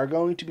because you are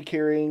going to be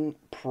carrying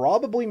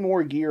probably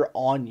more gear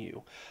on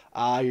you.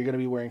 You're going to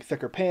be wearing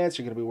thicker pants.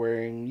 You're going to be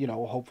wearing,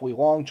 hopefully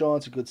long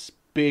johns, a good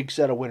big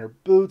set of winter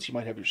boots. You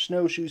might have your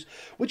snowshoes,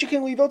 which you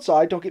can leave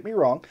outside, don't get me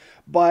wrong,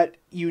 but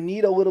you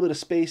need a little bit of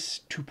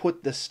space to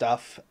put this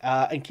stuff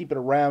and keep it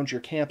around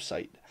your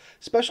campsite.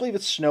 Especially if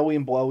it's snowy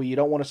and blowy, you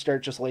don't want to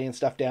start just laying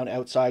stuff down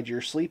outside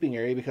your sleeping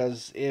area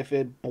because if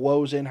it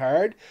blows in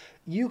hard,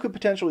 you could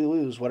potentially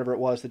lose whatever it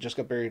was that just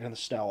got buried in the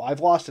snow.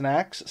 I've lost an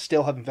axe,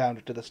 still haven't found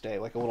it to this day,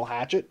 like a little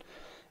hatchet.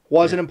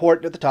 Wasn't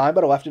important at the time,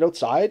 but I left it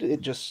outside.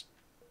 It just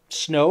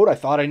snowed. I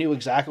thought I knew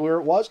exactly where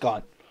it was.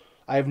 Gone.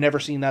 I have never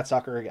seen that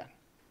sucker again.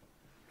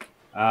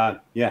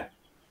 Yeah.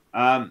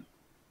 And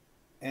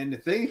the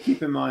thing to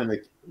keep in mind,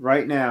 like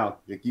right now,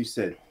 like you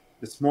said,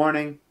 this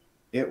morning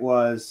it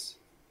was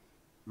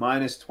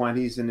minus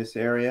 20s in this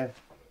area.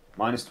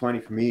 Minus 20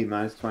 for me,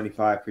 minus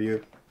 25 for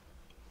you.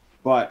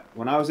 But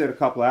when I was out a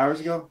couple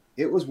hours ago,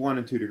 it was 1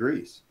 and 2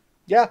 degrees.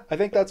 Yeah, I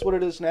think that's what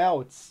it is now.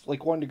 It's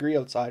like 1 degree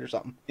outside or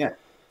something. Yeah.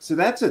 So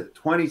that's a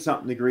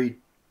 20-something degree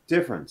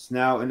difference.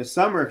 Now, in the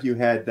summer, if you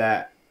had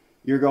that,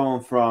 you're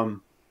going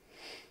from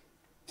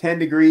 10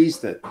 degrees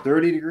to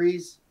 30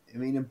 degrees. I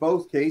mean, in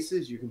both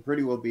cases, you can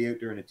pretty well be out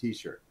there in a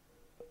T-shirt.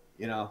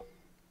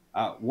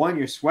 One,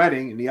 you're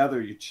sweating, and the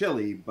other, you're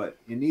chilly, but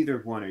in neither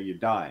one are you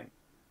dying.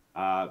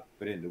 But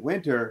in the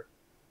winter,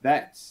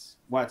 that's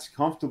what's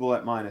comfortable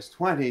at minus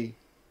 20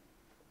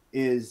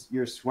 is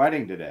you're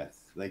sweating to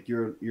death. Like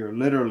you're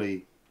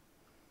literally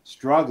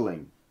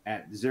struggling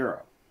at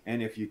 0.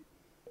 And if you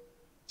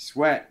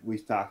sweat,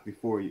 we've talked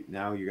before,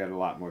 now you got a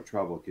lot more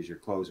trouble because your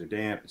clothes are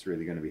damp. It's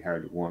really going to be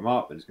hard to warm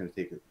up, and it's going to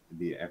take an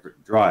effort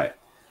to dry it.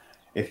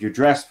 If you're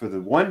dressed for the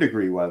 1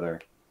 degree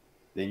weather,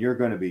 then you're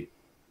going to be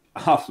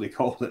awfully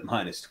cold at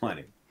minus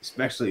 20,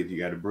 especially if you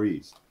got a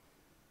breeze.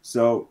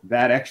 So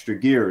that extra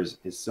gear is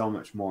so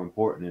much more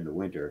important in the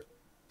winter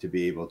to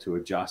be able to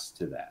adjust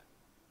to that.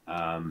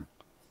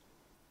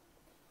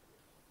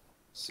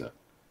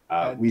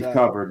 We've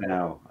covered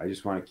now, I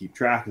just want to keep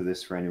track of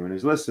this for anyone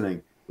who's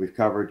listening. We've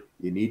covered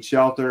you need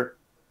shelter,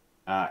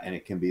 and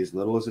it can be as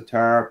little as a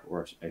tarp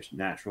or a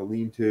natural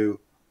lean-to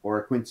or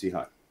a Quincy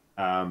hut.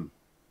 And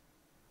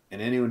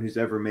anyone who's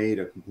ever made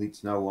a complete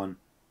snow one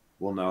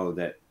will know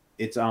that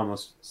it's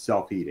almost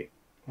self-heating.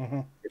 Mm-hmm.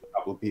 A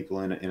couple of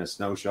people in a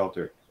snow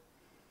shelter,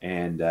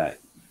 and it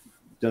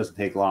doesn't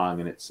take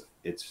long, and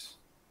it's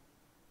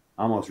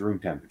almost room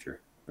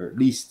temperature, or at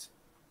least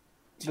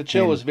The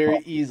chill is And very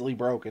easily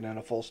broken in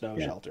a full snow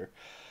yeah, shelter.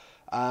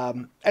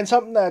 And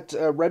something that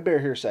Red Bear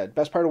here said,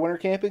 best part of winter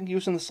camping,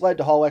 using the sled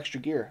to haul extra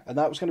gear. And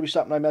that was going to be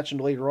something I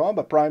mentioned later on,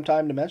 but prime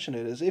time to mention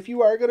it is if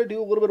you are going to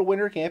do a little bit of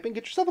winter camping,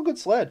 get yourself a good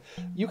sled.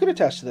 You can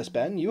attest to this,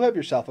 Ben. You have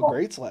yourself a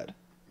great sled.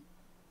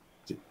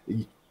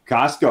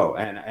 Costco,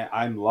 and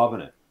I'm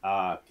loving it.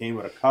 Came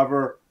with a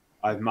cover.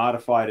 I've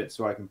modified it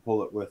so I can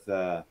pull it with.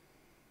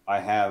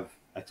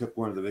 I took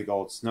one of the big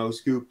old snow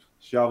scoop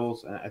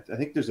shovels, and I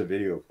think there's a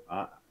video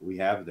we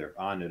have there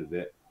on it a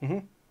bit. Mm-hmm.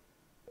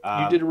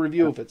 You did a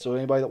review of it, so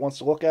anybody that wants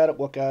to look at it,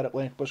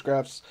 Atlantic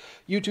Bushcraft's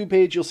YouTube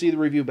page. You'll see the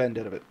review Ben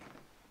did of it.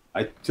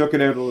 I took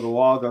it out a little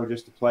while ago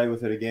just to play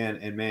with it again,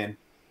 and man,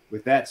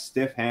 with that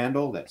stiff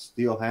handle, that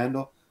steel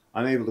handle,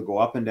 I'm able to go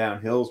up and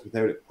down hills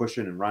without it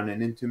pushing and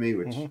running into me,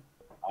 which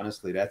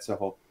honestly, that's a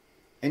whole...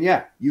 And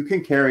yeah, you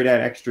can carry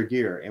that extra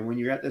gear, and when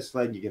you're at this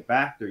sled and you get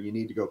back there, you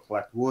need to go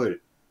collect wood.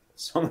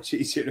 It's so much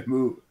easier to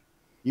move.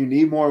 You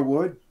need more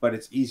wood, but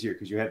it's easier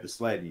because you have the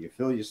sled, and you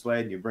fill your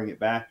sled, and you bring it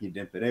back, you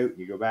dump it out, and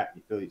you go back, and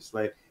you fill your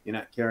sled. You're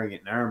not carrying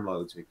it in arm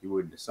loads like you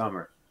would in the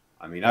summer.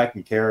 I mean, I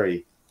can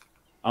carry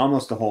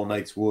almost a whole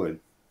night's wood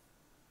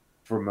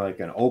from like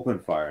an open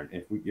fire.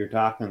 And if you're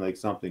talking like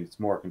something that's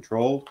more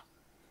controlled,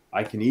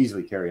 I can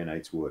easily carry a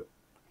night's wood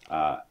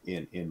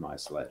in my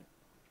sled.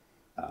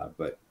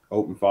 But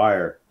open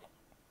fire,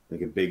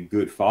 like a big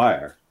good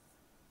fire,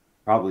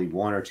 probably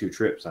 1 or 2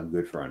 trips, I'm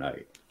good for a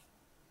night.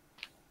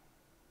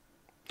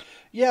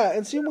 Yeah,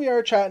 and seeing we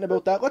are chatting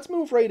about that, let's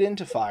move right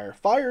into fire.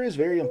 Fire is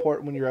very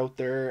important when you're out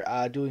there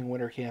doing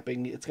winter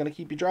camping. It's going to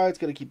keep you dry, it's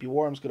going to keep you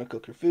warm, it's going to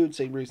cook your food,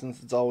 same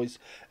reasons it's always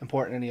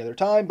important any other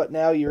time, but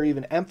now you're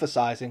even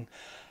emphasizing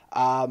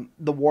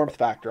the warmth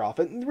factor off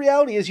it. And the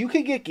reality is you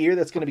can get gear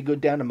that's going to be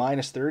good down to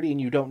minus 30 and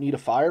you don't need a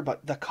fire,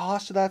 but the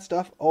cost of that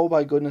stuff, oh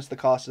my goodness, the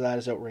cost of that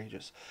is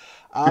outrageous.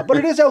 But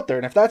it is out there,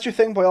 and if that's your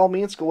thing, by all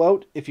means, go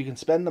out. If you can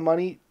spend the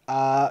money,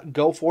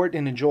 go for it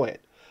and enjoy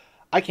it.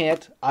 I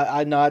can't.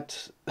 I'm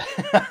not.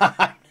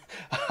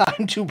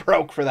 I'm too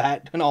broke for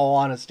that, in all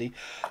honesty.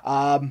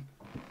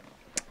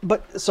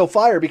 But so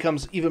fire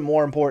becomes even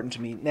more important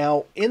to me.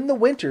 Now, in the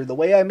winter, the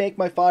way I make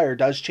my fire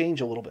does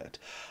change a little bit.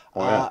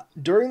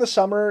 During the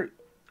summer,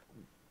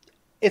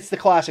 it's the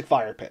classic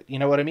fire pit. You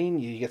know what I mean?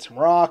 You get some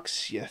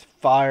rocks, you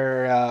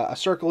fire a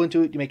circle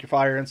into it, you make your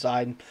fire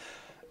inside, and,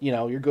 you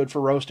know, you're good for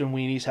roasting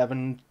weenies,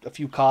 having a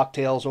few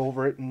cocktails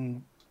over it,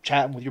 and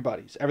chatting with your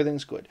buddies.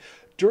 Everything's good.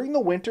 During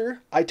the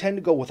winter, I tend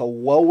to go with a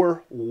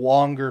lower,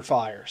 longer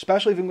fire,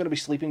 especially if I'm going to be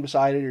sleeping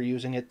beside it or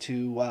using it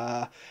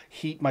to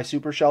heat my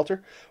super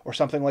shelter or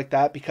something like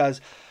that, because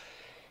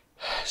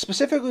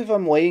specifically if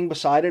I'm laying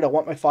beside it, I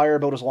want my fire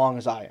about as long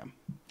as I am,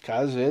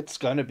 because it's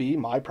going to be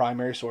my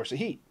primary source of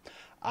heat.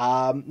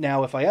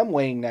 Now, if I am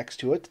laying next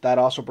to it, that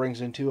also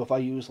brings into, if I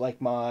use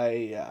like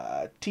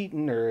my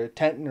Teton or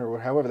Tenton or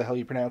however the hell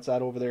you pronounce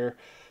that over there,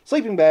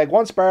 sleeping bag,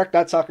 one spark,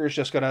 that sucker is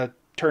just going to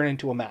turn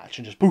into a match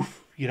and just poof.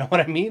 You know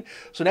what I mean?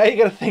 So now you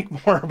got to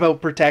think more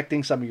about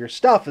protecting some of your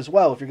stuff as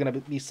well if you're going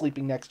to be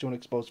sleeping next to an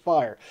exposed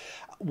fire.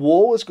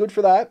 Wool is good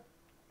for that.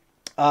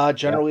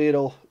 Generally,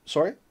 it'll...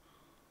 Sorry?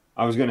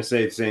 I was going to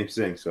say the same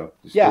thing, so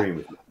just yeah,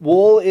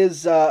 wool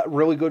is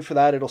really good for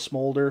that. It'll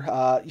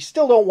smolder. You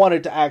still don't want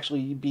it to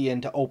actually be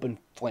into open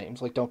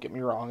flames. Like, don't get me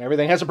wrong.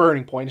 Everything has a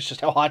burning point. It's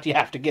just how hot you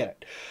have to get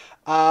it.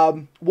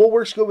 Wool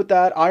works good with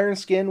that. Iron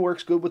skin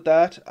works good with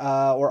that,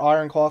 or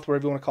iron cloth,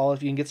 whatever you want to call it.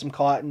 If you can get some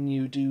cotton,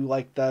 you do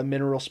like the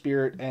mineral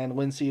spirit and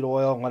linseed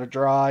oil and let it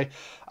dry.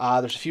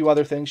 There's a few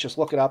other things. Just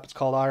look it up. It's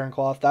called iron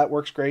cloth. That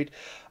works great.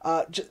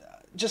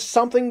 Just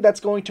something that's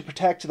going to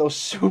protect those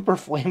super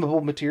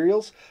flammable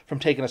materials from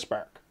taking a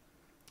spark.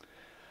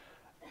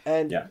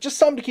 And just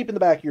something to keep in the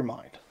back of your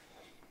mind.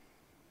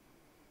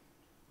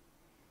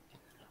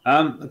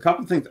 A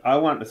couple things I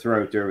want to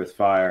throw out there with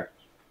fire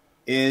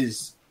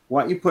is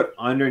what you put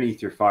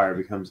underneath your fire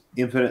becomes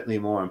infinitely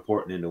more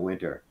important in the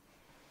winter.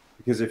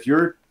 Because if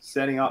you're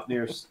setting up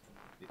near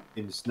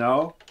in the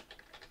snow,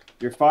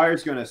 your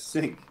fire's going to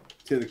sink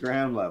to the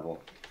ground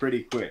level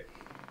pretty quick.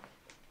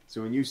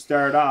 So when you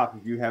start off,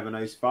 if you have a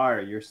nice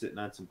fire, you're sitting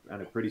on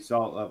a pretty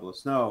solid level of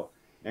snow.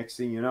 Next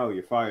thing you know,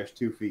 your fire's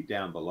 2 feet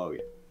down below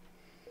you.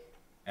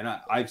 And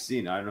I've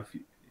seen, I don't know if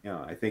you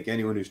know, I think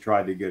anyone who's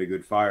tried to get a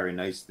good fire in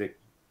nice thick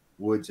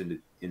woods in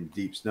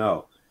deep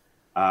snow,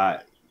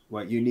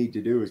 what you need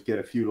to do is get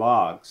a few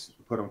logs,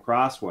 put them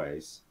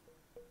crossways,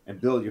 and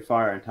build your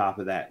fire on top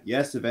of that.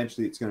 Yes,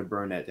 eventually it's going to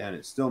burn that down.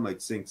 It still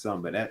might sink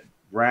some, but that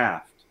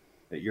raft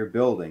that you're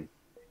building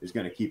is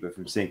going to keep it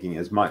from sinking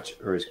as much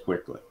or as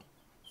quickly.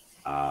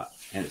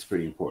 And it's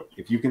pretty important.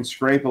 If you can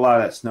scrape a lot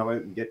of that snow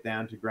out and get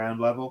down to ground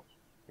level,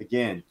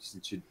 again,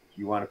 since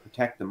you want to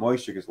protect the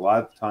moisture, because a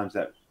lot of times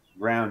that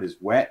ground is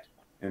wet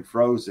and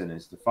frozen.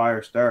 As the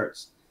fire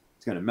starts,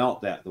 it's going to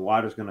melt that. The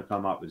water's going to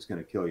come up and it's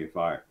going to kill your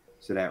fire.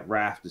 So that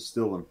raft is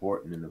still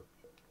important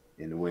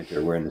in the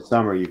winter, where in the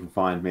summer you can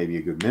find maybe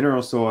a good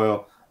mineral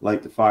soil,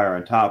 light the fire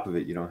on top of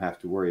it. You don't have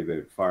to worry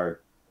about fire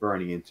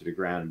burning into the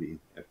ground and being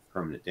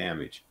permanent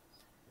damage.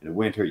 In the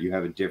winter, you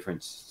have a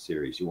different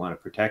series. You want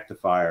to protect the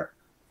fire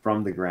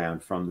from the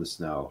ground, from the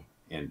snow,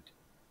 and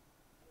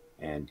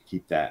and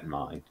keep that in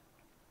mind.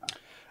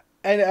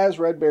 And as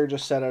Red Bear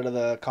just said out of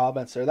the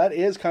comments there, that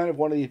is kind of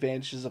one of the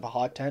advantages of a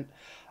hot tent,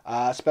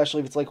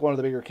 especially if it's like one of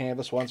the bigger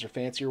canvas ones or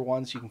fancier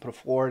ones. You can put a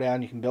floor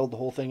down, you can build the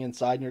whole thing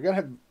inside, and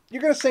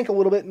you're gonna sink a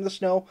little bit in the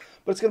snow,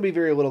 but it's gonna be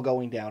very little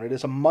going down. It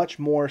is a much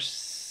more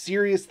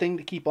serious thing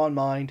to keep on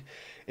mind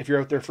if you're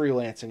out there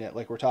freelancing it,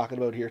 like we're talking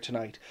about here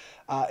tonight.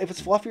 If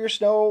it's fluffier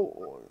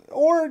snow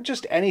or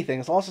just anything,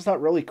 as long as it's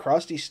not really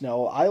crusty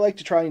snow, I like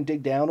to try and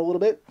dig down a little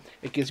bit.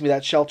 It gives me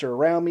that shelter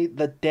around me.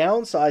 The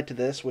downside to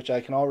this, which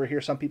I can already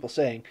hear some people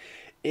saying,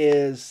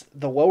 is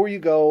the lower you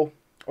go,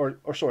 or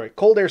sorry,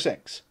 cold air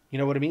sinks. You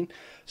know what I mean?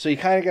 So you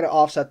kind of got to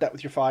offset that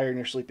with your fire and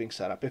your sleeping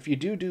setup. If you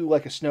do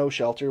like a snow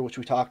shelter, which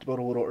we talked about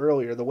a little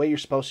earlier, the way you're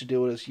supposed to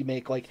do it is you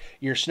make like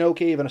your snow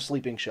cave and a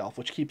sleeping shelf,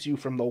 which keeps you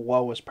from the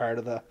lowest part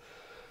of the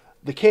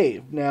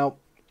cave. Now,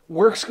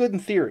 works good in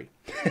theory.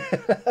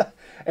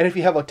 And if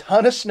you have a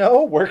ton of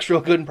snow, works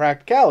real good in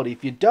practicality.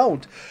 If you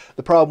don't,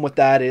 the problem with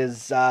that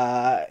is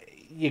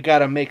you got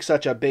to make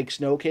such a big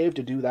snow cave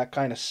to do that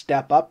kind of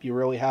step up. You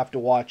really have to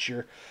watch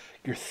your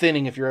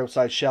thinning if you're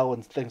outside shell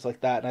and things like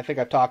that. And I think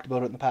I've talked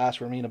about it in the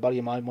past where me and a buddy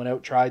of mine went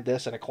out, tried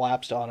this, and it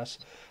collapsed on us.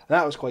 And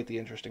that was quite the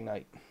interesting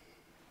night.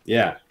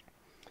 Yeah.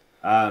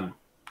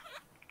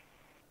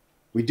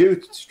 We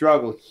do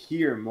struggle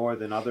here more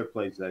than other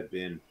places I've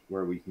been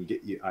where we can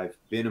get you. I've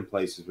been in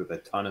places with a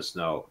ton of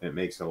snow. It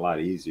makes it a lot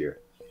easier.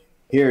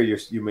 Here,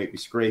 you might be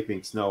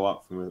scraping snow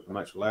up from a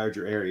much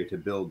larger area to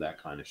build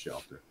that kind of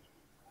shelter.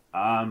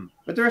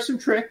 But there are some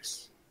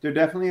tricks. There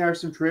definitely are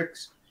some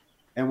tricks.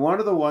 And one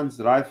of the ones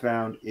that I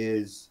found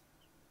is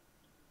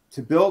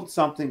to build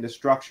something to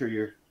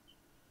structure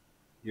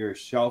your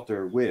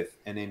shelter with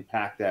and then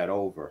pack that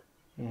over.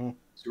 Mm-hmm.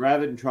 So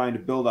rather than trying to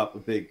build up a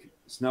big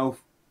snow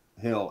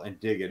hill and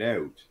dig it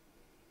out,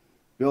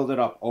 build it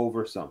up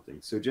over something.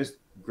 So just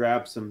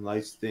grab some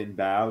nice thin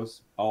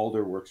boughs.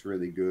 Alder works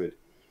really good.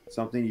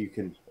 Something you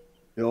can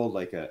build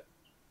like a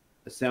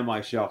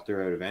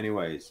semi-shelter out of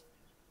anyways.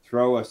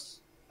 Throw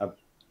us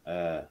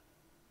a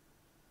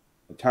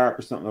tarp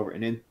or something over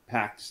and then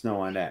pack the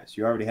snow on that. So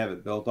you already have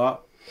it built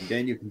up, and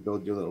then you can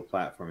build your little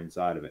platform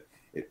inside of it.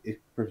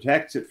 It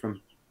protects it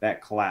from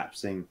that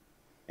collapsing,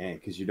 and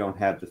because you don't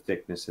have the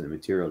thickness and the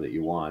material that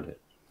you want it.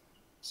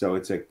 So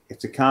it's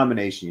a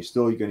combination.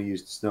 You're going to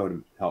use the snow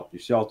to help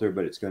your shelter,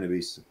 but it's going to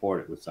be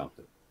supported with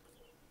something.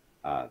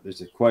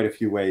 There's quite a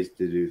few ways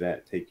to do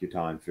that. Take your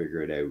time,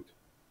 figure it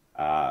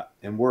out,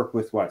 and work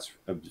with what's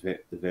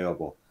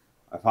available.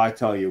 If I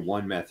tell you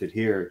one method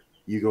here,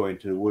 you go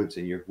into the woods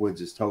and your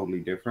woods is totally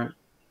different,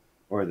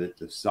 or that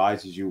the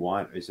sizes you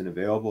want isn't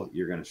available,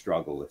 you're going to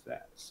struggle with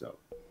that. So,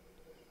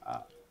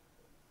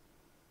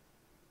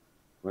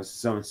 as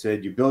someone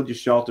said, you build your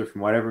shelter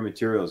from whatever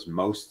material is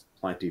most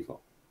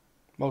plentiful.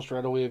 Most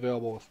readily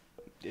available.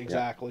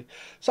 Exactly. Yeah.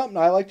 Something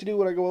I like to do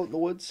when I go out in the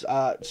woods,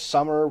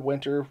 summer,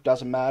 winter,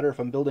 doesn't matter. If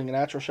I'm building a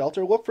natural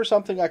shelter, look for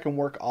something I can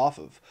work off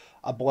of.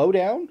 A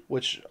blowdown,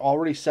 which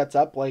already sets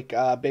up like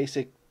a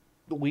basic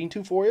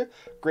lean-to for you,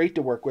 great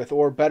to work with.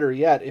 Or better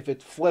yet, if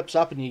it flips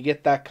up and you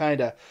get that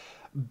kind of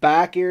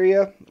back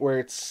area where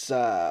it's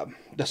the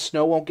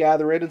snow won't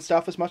gather in and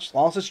stuff as much, as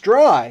long as it's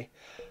dry,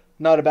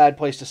 not a bad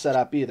place to set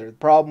up either. The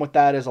problem with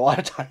that is a lot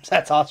of times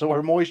that's also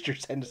where moisture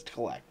tends to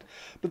collect.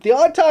 But the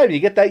odd time you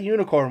get that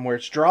unicorn where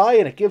it's dry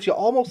and it gives you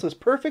almost this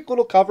perfect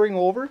little covering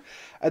over,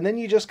 and then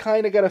you just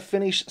kind of got to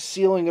finish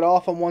sealing it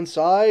off on one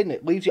side, and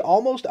it leaves you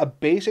almost a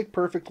basic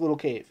perfect little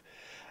cave.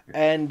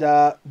 And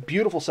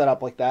beautiful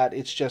setup like that.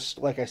 It's just,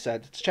 like I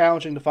said, it's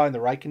challenging to find the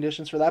right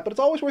conditions for that, but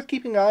it's always worth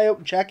keeping an eye out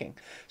and checking.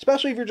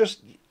 Especially if you're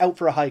just out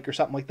for a hike or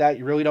something like that.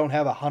 You really don't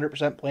have a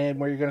 100% plan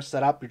where you're going to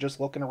set up. You're just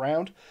looking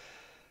around.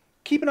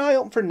 Keep an eye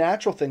out for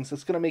natural things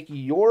that's going to make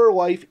your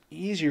life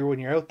easier when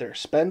you're out there.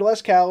 Spend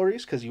less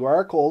calories, because you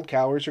are cold.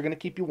 Calories are going to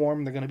keep you warm,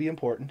 and they're going to be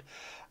important.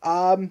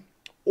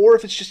 Or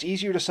if it's just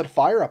easier to set a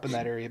fire up in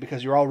that area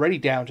because you're already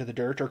down to the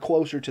dirt or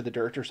closer to the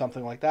dirt or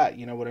something like that.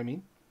 You know what I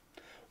mean?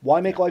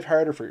 Why make life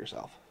harder for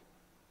yourself?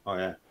 Oh,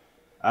 yeah.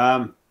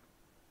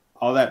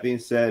 All that being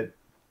said,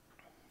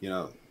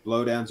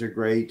 blowdowns are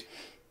great.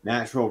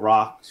 Natural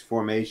rocks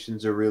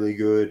formations are really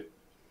good.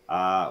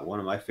 One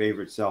of my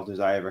favorite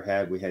shelters I ever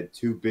had, we had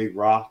two big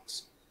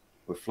rocks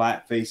with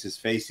flat faces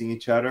facing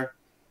each other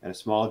and a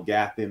small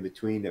gap in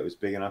between that was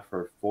big enough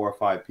for 4 or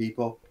 5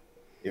 people.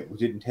 It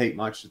didn't take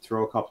much to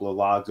throw a couple of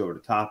logs over the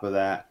top of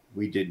that.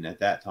 We didn't at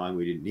that time.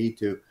 We didn't need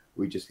to.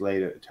 We just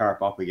laid a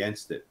tarp up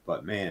against it.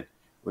 But, man,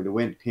 when the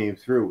wind came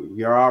through,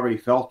 we already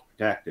felt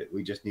protected.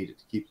 We just needed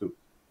to keep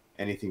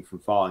anything from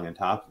falling on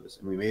top of us.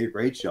 And we made a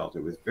great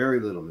shelter with very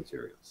little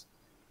materials.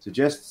 So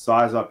just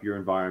size up your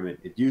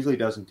environment. It usually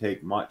doesn't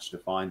take much to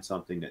find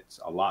something that's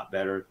a lot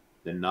better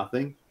than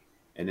nothing.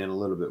 And then a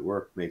little bit of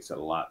work makes it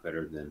a lot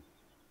better than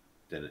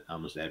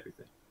almost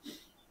everything.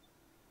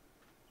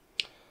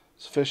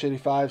 So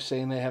Fish85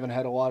 saying they haven't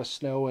had a lot of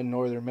snow in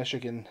northern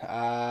Michigan.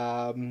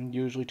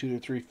 Usually 2 to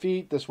 3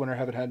 feet. This winter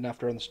haven't had enough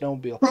to run the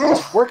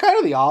snowmobile. We're kind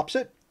of the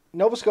opposite.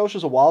 Nova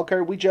Scotia's a wild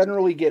card. We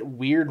generally get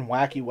weird and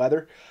wacky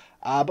weather.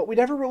 But we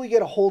never really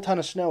get a whole ton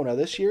of snow. Now,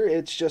 this year,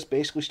 it's just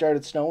basically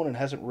started snowing and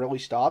hasn't really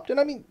stopped. And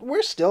I mean,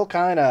 we're still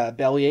kind of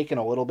belly aching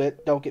a little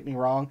bit, don't get me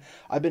wrong.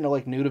 I've been to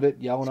like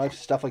Nunavut, Yellowknife,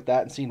 stuff like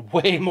that, and seen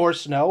way more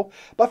snow.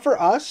 But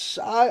for us,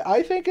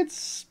 I think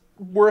it's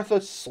worth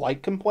a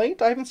slight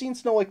complaint. I haven't seen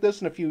snow like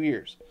this in a few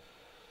years.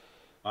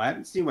 I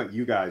haven't seen what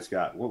you guys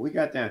got. What we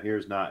got down here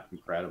is not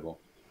incredible.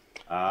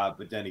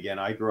 But then again,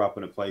 I grew up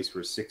in a place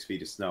where 6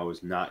 feet of snow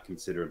is not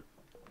considered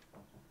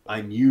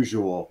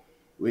unusual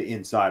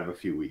inside of a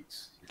few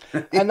weeks.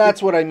 And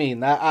that's what I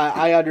mean.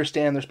 I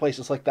understand there's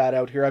places like that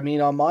out here. I mean,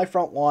 on my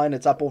front line,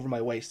 it's up over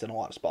my waist in a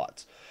lot of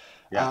spots.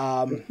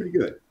 Yeah, that's pretty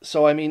good.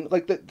 So, I mean,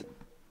 like,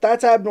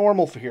 that's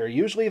abnormal for here.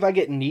 Usually, if I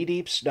get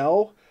knee-deep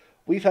snow,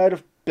 we've had a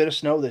bit of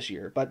snow this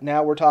year. But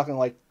now we're talking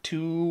like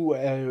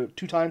two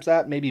times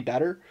that, maybe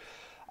better.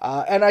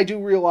 And I do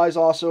realize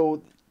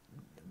also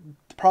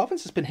the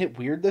province has been hit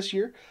weird this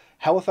year.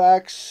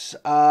 Halifax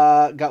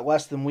got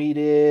less than we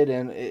did,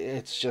 and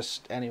it's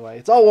just, anyway,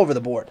 it's all over the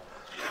board.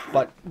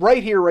 But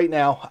right here, right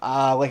now,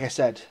 like I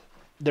said,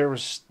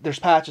 there's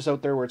patches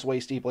out there where it's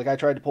waist deep. Like I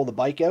tried to pull the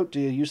bike out to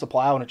use the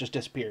plow, and it just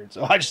disappeared.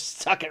 So I just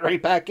stuck it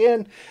right back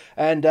in,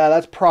 and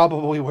that's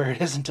probably where it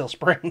is until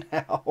spring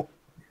now.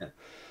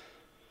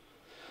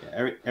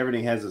 Yeah,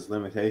 everything has its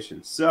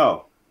limitations.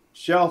 So,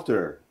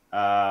 shelter,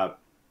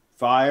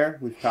 fire,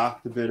 we've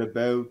talked a bit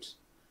about,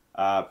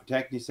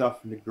 protecting yourself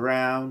from the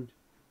ground.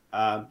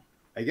 I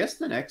guess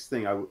the next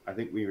thing I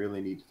think we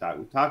really need to talk,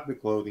 we've talked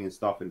about clothing and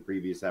stuff in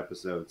previous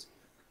episodes.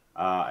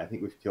 I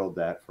think we've killed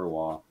that for a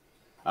while.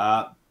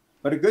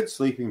 But a good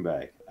sleeping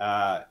bag.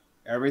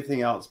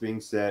 Everything else being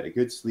said, a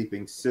good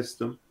sleeping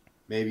system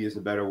maybe is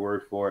a better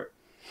word for it.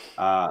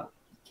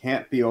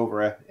 Can't be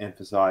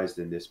overemphasized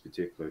in this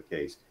particular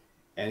case.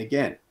 And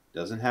again,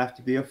 doesn't have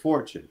to be a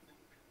fortune.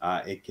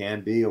 It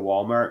can be a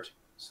Walmart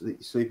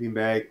sleeping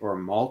bag or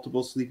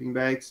multiple sleeping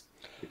bags.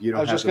 If you don't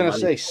I was just going to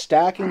say,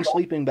 stacking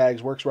sleeping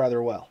bags works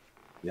rather well.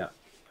 Yeah.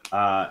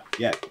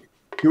 Yeah.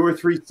 2 or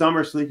 3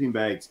 summer sleeping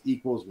bags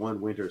equals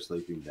 1 winter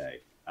sleeping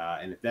bag.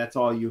 And if that's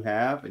all you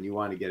have and you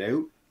want to get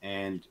out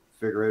and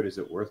figure out, is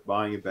it worth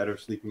buying a better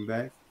sleeping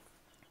bag?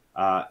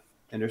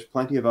 And there's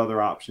plenty of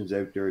other options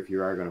out there if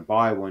you are going to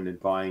buy one and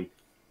buying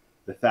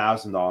the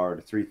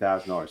 $1,000 to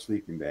 $3,000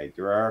 sleeping bag.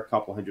 There are a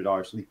couple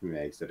 $100 sleeping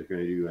bags that are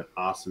going to do an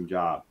awesome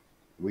job.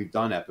 We've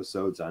done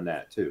episodes on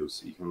that too,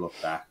 so you can look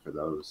back for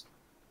those.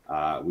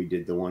 We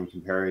did the one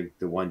comparing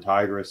the one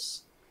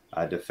Tigris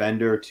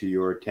Defender to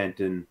your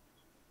Tenton.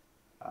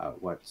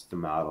 What's the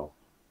model?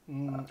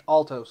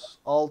 Altos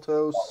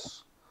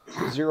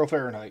 0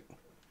 Fahrenheit.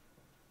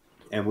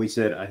 And we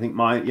said, I think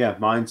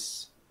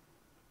mine's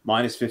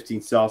minus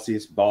 15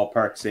 Celsius,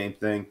 ballpark, same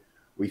thing.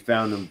 We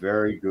found them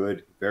very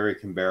good, very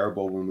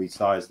comparable when we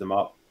sized them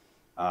up.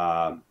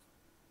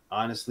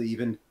 Honestly,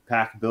 even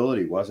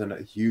packability wasn't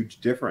a huge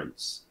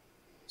difference.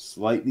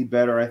 Slightly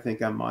better, I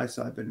think, on my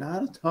side, but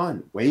not a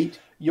ton. Weight.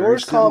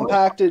 Yours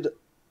compacted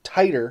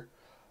tighter.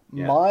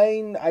 Yeah.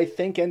 Mine, I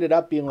think, ended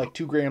up being like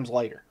 2 grams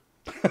lighter.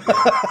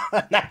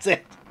 That's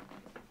it.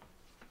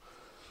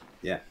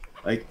 Yeah.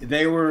 Like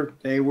they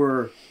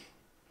were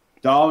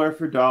dollar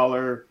for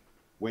dollar,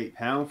 weight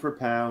pound for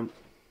pound,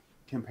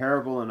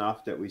 comparable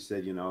enough that we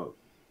said,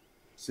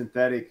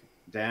 synthetic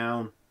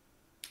down.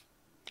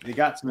 They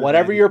got some.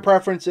 Whatever your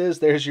preference is,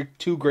 there's your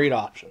 2 great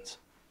options.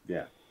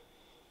 Yeah.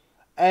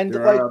 And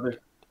there like, are other.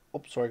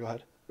 Oh, sorry. Go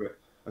ahead. I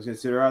was going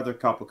to say there are other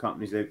couple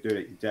companies out there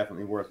that are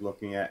definitely worth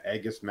looking at.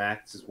 Aegis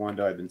Max is one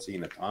that I've been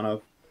seeing a ton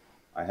of.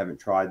 I haven't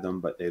tried them,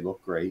 but they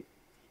look great.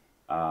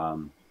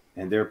 And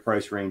their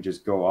price ranges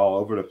go all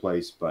over the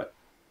place, but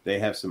they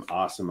have some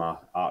awesome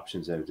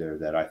options out there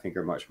that I think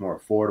are much more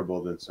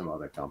affordable than some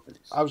other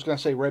companies. I was going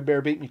to say Red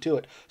Bear beat me to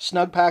it.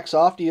 Snug Pack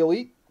Softy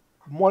Elite,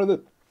 one of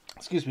the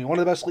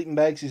best sleeping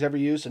bags he's ever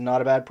used, and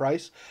not a bad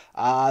price.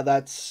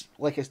 That's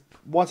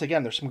once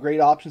again, there's some great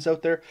options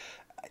out there.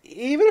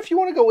 Even if you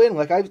want to go in,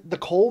 the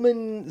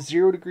Coleman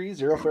 0 degrees,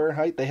 0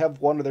 Fahrenheit, they have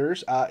one of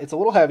theirs. It's a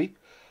little heavy,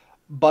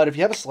 but if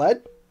you have a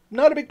sled,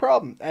 not a big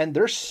problem. And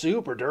they're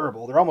super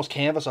durable. They're almost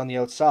canvas on the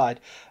outside.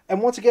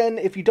 And once again,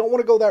 if you don't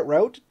want to go that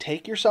route,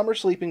 take your summer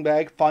sleeping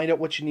bag, find out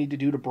what you need to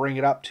do to bring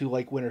it up to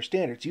like winter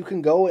standards. You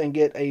can go and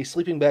get a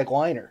sleeping bag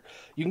liner.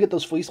 You can get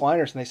those fleece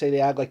liners, and they say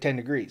they add like 10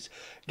 degrees.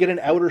 Get an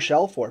outer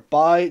shell for it.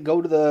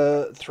 Go to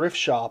the thrift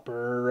shop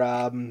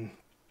or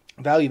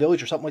Value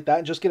Village or something like that,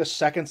 and just get a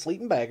second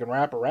sleeping bag and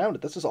wrap around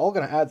it. This is all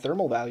going to add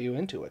thermal value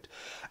into it.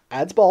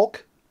 Adds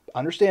bulk,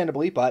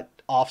 understandably, but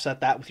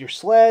offset that with your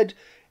sled.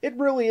 It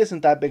really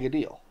isn't that big a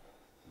deal.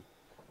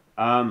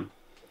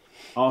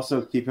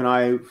 Also, keep an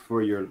eye out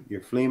for your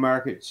flea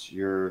markets,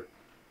 your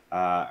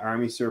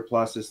army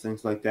surpluses,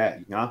 things like that.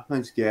 You can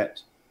oftentimes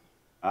get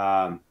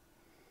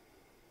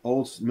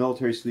old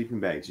military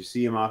sleeping bags. You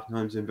see them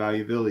oftentimes in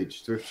Value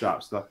Village, thrift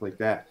shops, stuff like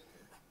that.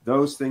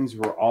 Those things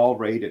were all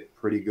rated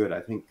pretty good.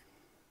 I think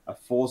a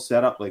full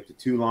setup, like the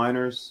 2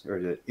 liners, or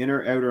the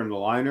inner, outer, and the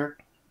liner,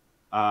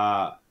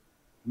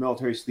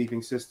 military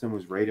sleeping system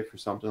was rated for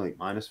something like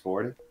minus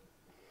 40.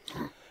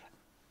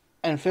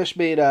 And Fish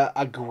made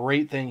a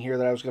great thing here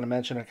that I was going to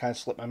mention and kind of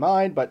slipped my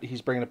mind, but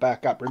he's bringing it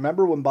back up.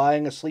 Remember when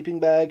buying a sleeping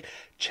bag,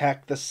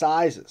 check the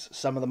sizes.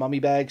 Some of the mummy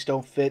bags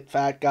don't fit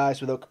fat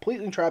guys without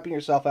completely trapping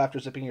yourself after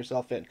zipping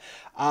yourself in.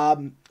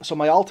 So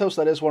my Altos,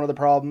 that is one of the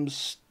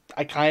problems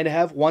I kind of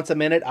have. Once a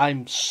minute,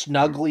 I'm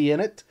snugly in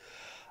it.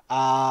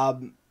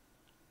 And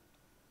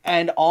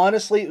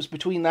honestly, it was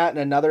between that and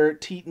another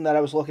Teton that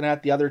I was looking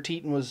at. The other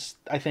Teton was,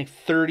 I think,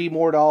 $30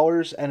 more,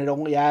 and it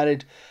only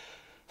added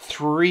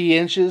 3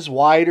 inches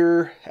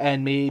wider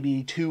and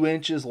maybe 2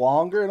 inches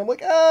longer. And I'm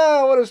like,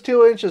 what does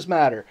 2 inches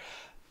matter?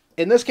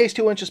 In this case,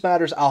 2 inches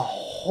matters a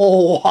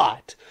whole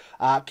lot.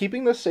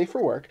 Keeping this safe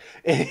for work,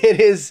 it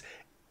is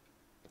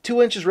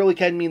 2 inches really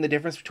can mean the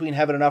difference between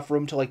having enough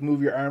room to like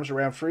move your arms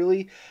around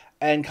freely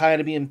and kind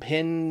of being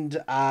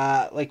pinned.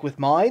 Like with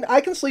mine, I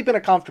can sleep in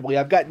it comfortably.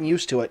 I've gotten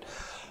used to it.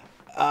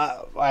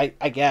 I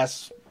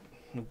guess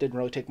it didn't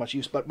really take much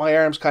use, but my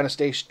arms kind of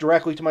stay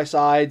directly to my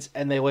sides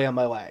and they lay on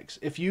my legs.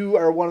 If you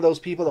are one of those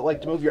people that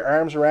like to move your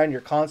arms around, you're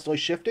constantly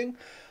shifting, a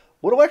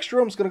little extra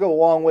room is going to go a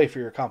long way for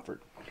your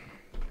comfort.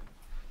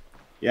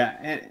 Yeah,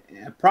 and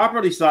a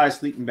properly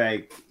sized sleeping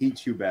bag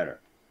heats you better.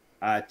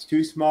 It's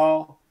too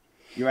small,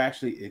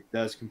 it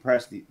does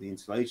compress the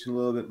insulation a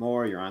little bit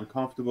more. You're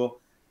uncomfortable.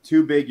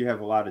 Too big, you have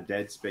a lot of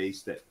dead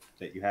space that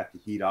you have to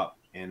heat up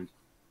and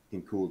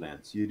can cool down.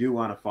 So you do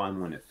want to find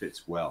one that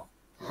fits well.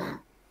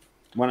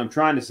 What I'm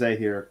trying to say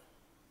here,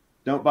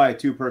 don't buy a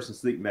 2-person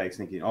sleeping bag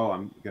thinking,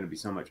 I'm going to be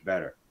so much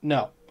better.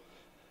 No,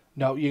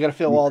 you got to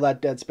fill all that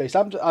dead space.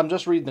 I'm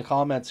just reading the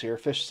comments here.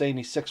 Fish saying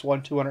he's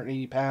 6'1",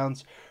 280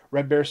 pounds.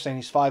 Red Bear saying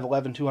he's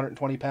 5'11",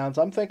 220 pounds.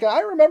 I'm thinking, I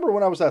remember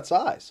when I was that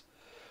size.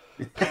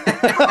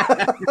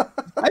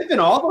 I've been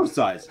all those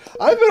sizes.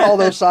 I've been all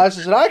those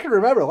sizes, and I can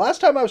remember.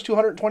 Last time I was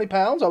 220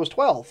 pounds, I was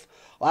 12.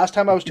 Last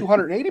time I was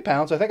 280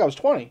 pounds, I think I was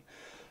 20.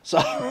 So...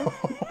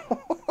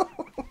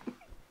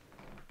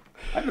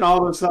 I've been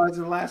all those sizes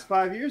in the last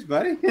 5 years,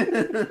 buddy.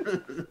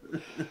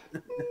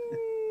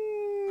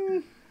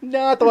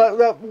 Not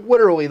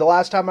literally. The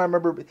last time I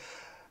remember...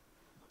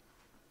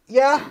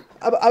 Yeah,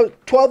 I was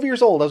 12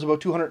 years old. I was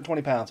about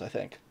 220 pounds, I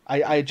think.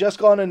 I had just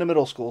gone into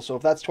middle school, so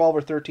if that's 12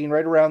 or 13,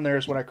 right around there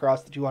is when I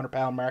crossed the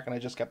 200-pound mark, and I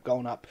just kept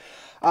going up.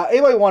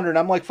 Anybody wondering,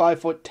 I'm like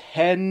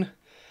 5'10",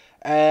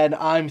 and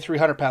I'm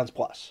 300 pounds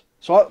plus.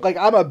 So,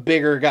 I'm a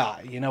bigger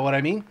guy, you know what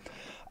I mean?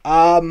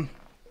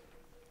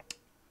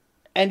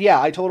 And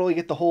yeah, I totally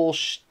get the whole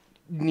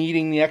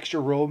needing the extra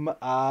room.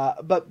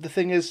 But the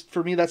thing is,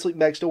 for me, that sleeping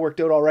bag still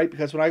worked out all right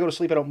because when I go to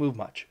sleep, I don't move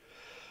much.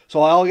 So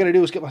all I got to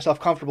do is get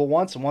myself comfortable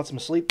once, and once I'm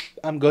asleep,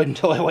 I'm good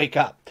until I wake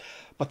up.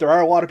 But there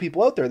are a lot of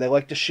people out there, they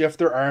like to shift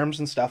their arms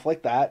and stuff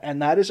like that,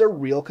 and that is a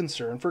real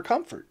concern for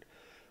comfort.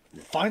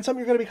 Find something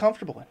you're going to be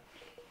comfortable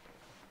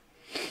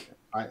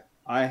in.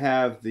 I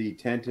have the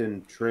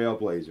Tenton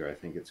Trailblazer, I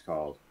think it's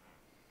called.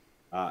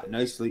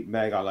 Nice sleeping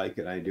bag. I like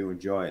it. I do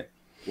enjoy it.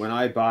 When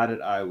I bought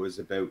it, I was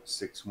about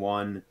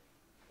 6'1",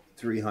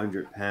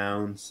 300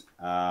 pounds.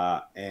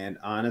 And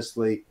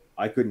honestly,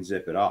 I couldn't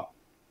zip it up.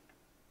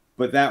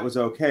 But that was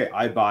okay.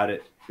 I bought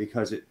it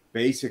because it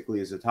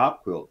basically is a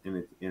top quilt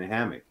in a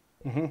hammock.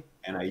 Mm-hmm.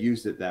 And I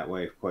used it that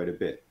way quite a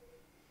bit.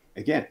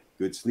 Again,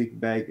 good sleeping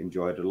bag.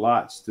 Enjoyed it a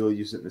lot. Still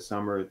use it in the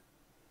summer.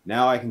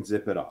 Now I can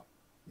zip it up.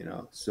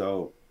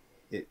 So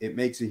it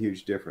makes a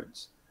huge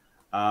difference.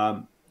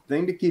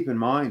 Thing to keep in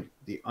mind,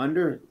 the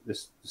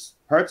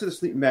parts of the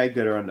sleeping bag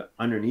that are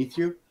underneath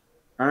you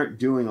aren't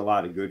doing a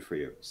lot of good for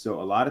you.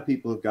 So a lot of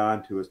people have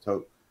gone to a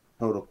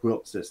total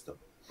quilt system.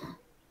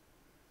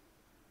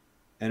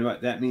 And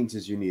what that means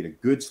is you need a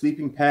good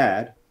sleeping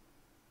pad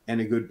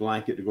and a good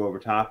blanket to go over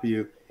top of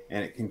you.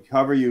 And it can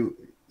cover you.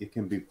 It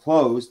can be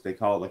closed. They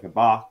call it like a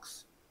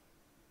box.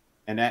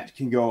 And that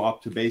can go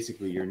up to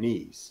basically your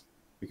knees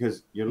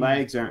because your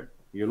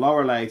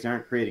lower legs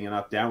aren't creating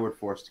enough downward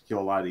force to kill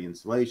a lot of the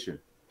insulation.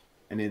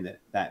 And then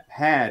that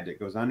pad that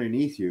goes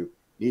underneath you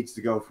needs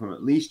to go from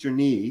at least your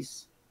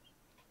knees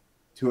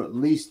to at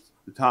least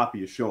the top of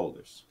your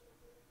shoulders.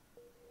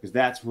 Because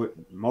that's what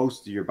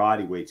most of your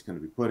body weight's going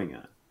to be putting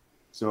on.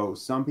 So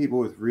some people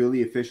with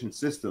really efficient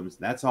systems,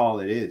 that's all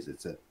it is.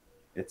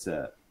 It's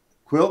a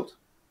quilt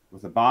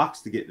with a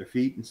box to get their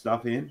feet and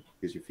stuff in.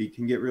 Because your feet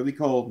can get really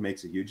cold.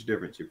 Makes a huge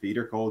difference. Your feet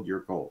are cold, you're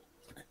cold.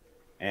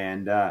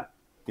 And,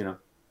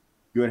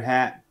 good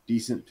hat,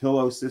 decent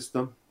pillow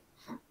system.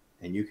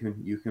 And you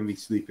can be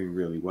sleeping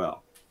really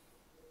well.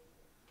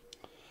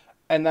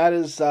 And that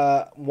is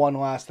one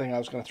last thing I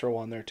was going to throw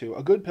on there too.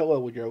 A good pillow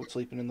when you're out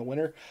sleeping in the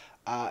winter.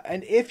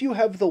 And if you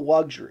have the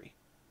luxury,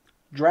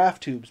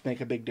 draft tubes make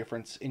a big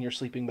difference in your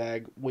sleeping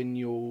bag when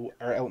you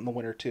are out in the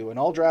winter too. And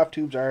all draft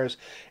tubes are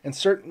in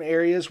certain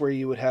areas where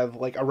you would have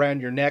like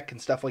around your neck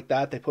and stuff like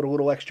that. They put a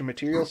little extra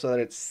material so that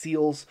it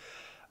seals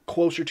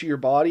closer to your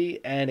body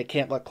and it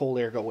can't let cold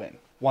air go in.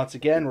 Once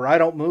again, where I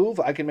don't move,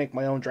 I can make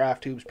my own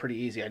draft tubes pretty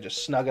easy. I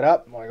just snug it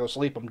up. When I go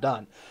sleep, I'm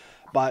done.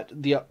 But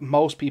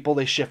most people,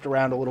 they shift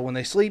around a little when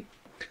they sleep.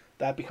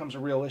 That becomes a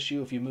real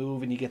issue if you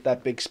move and you get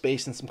that big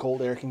space and some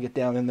cold air can get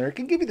down in there. It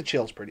can give you the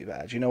chills pretty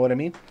bad. You know what I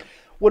mean?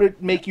 Would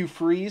it make you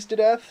freeze to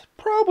death?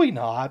 Probably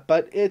not,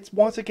 but it's,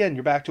 once again,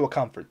 you're back to a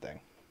comfort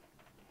thing.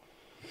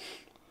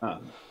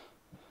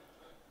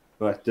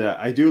 But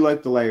I do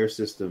like the layer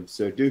system,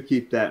 so do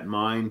keep that in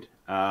mind.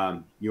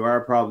 You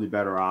are probably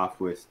better off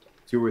with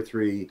 2 or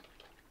 3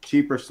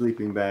 cheaper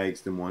sleeping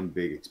bags than one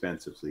big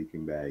expensive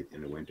sleeping bag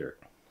in the winter,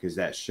 because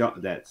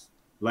that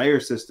layer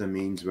system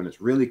means when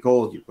it's really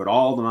cold, you put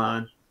all of them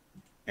on,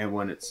 and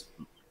when it's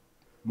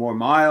more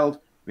mild,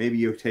 maybe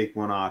you take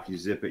one off, you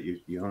zip it,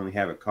 you only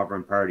have it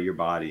covering part of your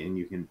body, and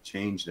you can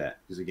change that,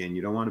 because again,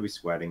 you don't want to be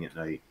sweating at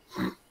night.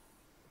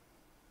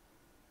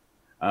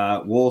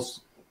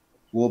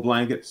 Wool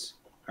blankets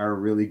are a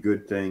really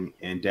good thing,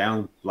 and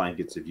down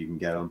blankets, if you can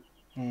get them,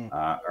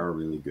 are a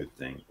really good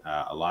thing.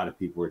 A lot of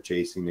people are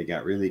chasing. They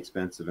got really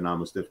expensive and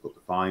almost difficult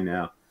to find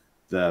now.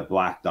 The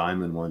Black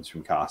Diamond ones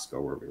from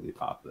Costco were really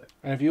popular.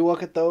 And if you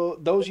look at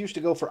those used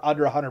to go for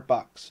under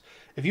 $100.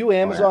 If you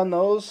Amazon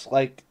those,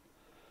 like,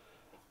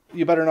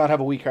 you better not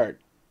have a weak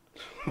heart.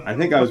 I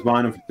think I was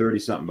buying them for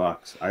 30-something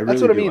bucks.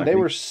 That's what I mean. They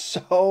were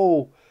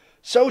so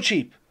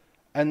cheap,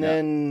 and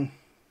then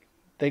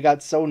they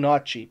got so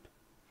not cheap.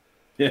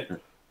 Yeah.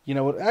 You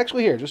know what?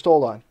 Actually, here, just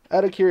hold on.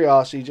 Out of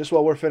curiosity, just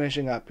while we're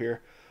finishing up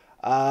here.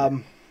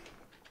 You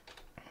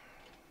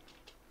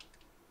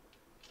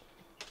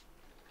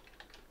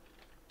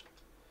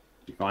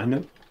find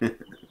them? I'm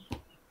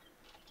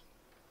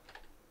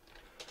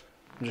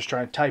just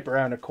trying to type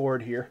around a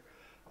cord here.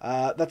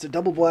 That's a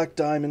double Black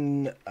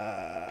Diamond.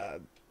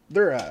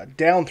 They're a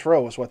down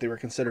throw is what they were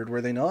considered,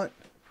 were they not?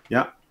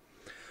 Yeah.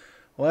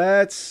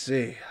 Let's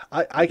see.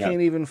 I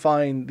can't even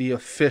find the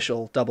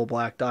official double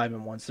Black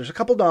Diamond ones. There's a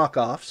couple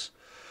knockoffs,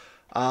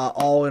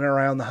 all in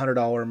around the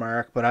 $100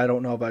 mark, but I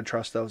don't know if I'd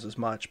trust those as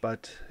much.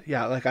 But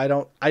yeah, like I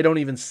don't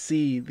even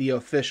see the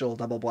official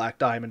double Black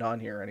Diamond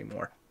on here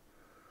anymore.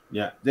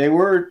 Yeah, they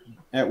were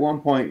at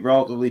one point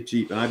relatively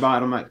cheap, and I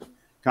bought them at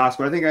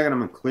Costco. I think I got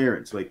them on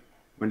clearance. Like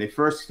when they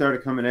first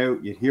started coming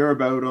out, you'd hear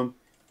about them.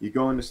 You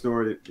go in the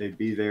store, they'd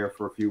be there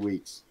for a few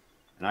weeks,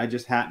 and I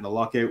just happened to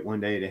luck out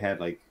one day. They had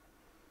like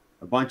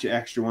a bunch of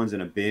extra ones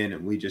in a bin,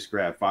 and we just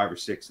grabbed 5 or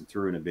 6 and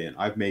threw in a bin.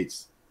 I've made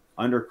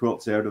under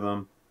quilts out of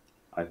them.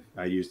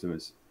 I used them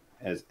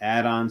as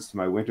add-ons to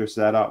my winter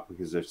setup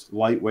because they're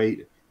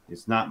lightweight.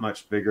 It's not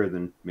much bigger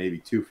than maybe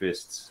 2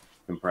 fists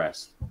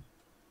compressed.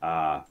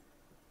 And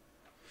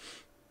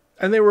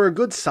they were a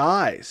good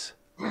size.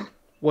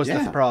 Was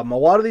the problem? A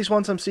lot of these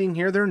ones I'm seeing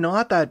here, they're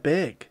not that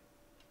big.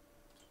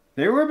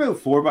 They were about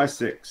 4 by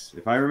 6,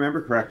 if I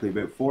remember correctly,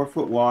 about 4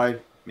 foot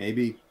wide,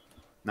 maybe.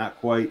 Not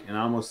quite, and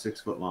almost 6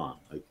 foot long.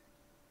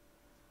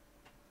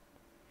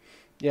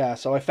 Yeah,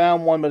 so I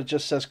found one, but it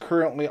just says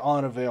currently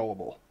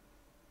unavailable.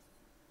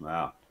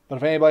 Wow. But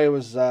if anybody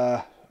was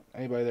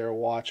anybody there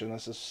watching,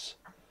 this is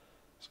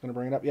going to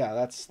bring it up. Yeah,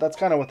 that's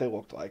kind of what they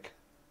looked like.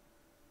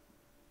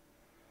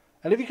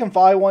 And if you can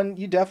buy one,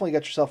 you definitely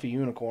get yourself a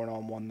unicorn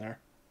on one there.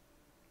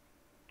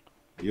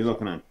 You're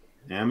looking at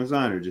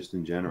Amazon or just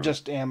in general?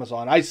 Just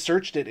Amazon. I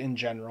searched it in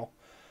general.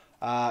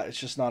 It's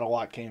just not a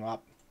lot came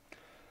up.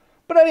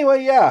 But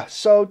anyway, yeah,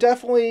 so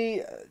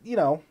definitely,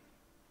 oh,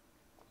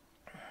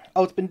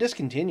 it's been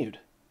discontinued.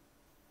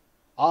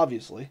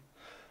 Obviously.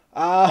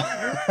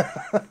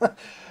 But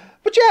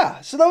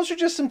yeah, so those are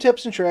just some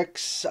tips and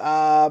tricks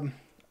to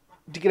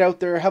get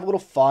out there, have a little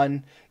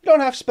fun. You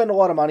don't have to spend a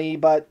lot of money,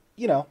 but,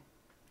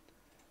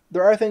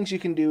 there are things you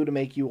can do to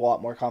make you a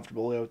lot more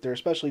comfortable out there,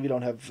 especially if you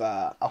don't have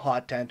a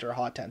hot tent or a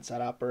hot tent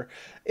setup, or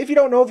if you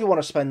don't know if you want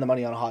to spend the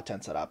money on a hot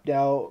tent setup.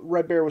 Now,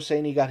 Red Bear was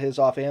saying he got his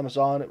off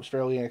Amazon. It was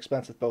fairly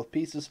inexpensive, both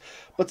pieces.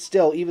 But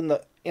still, even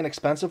the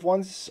inexpensive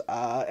ones,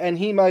 and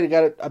he might have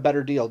got a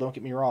better deal, don't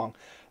get me wrong.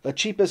 The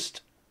cheapest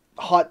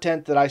hot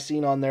tent that I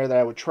seen on there that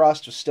I would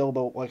trust was still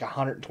about like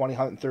 $120,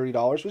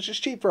 $130, which is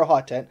cheap for a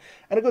hot tent.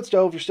 And a good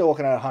stove, you're still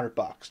looking at $100.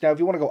 Now, if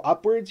you want to go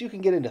upwards, you can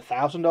get into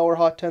 $1,000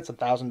 hot tents and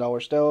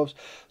 $1,000 stoves.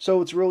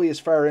 So it's really as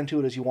far into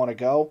it as you want to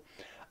go.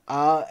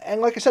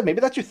 And like I said,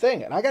 maybe that's your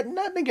thing. And I got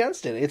nothing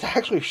against it. It's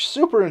actually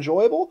super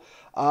enjoyable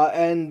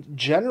and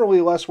generally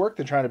less work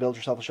than trying to build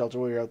yourself a shelter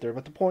while you're out there.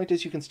 But the point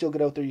is you can still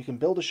get out there, you can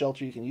build a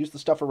shelter, you can use the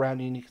stuff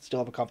around you, and you can still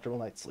have a comfortable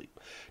night's sleep.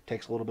 It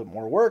takes a little bit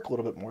more work, a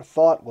little bit more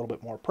thought, a little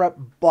bit more prep,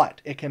 but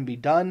it can be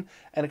done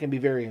and it can be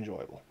very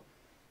enjoyable.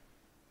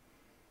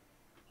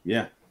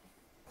 Yeah.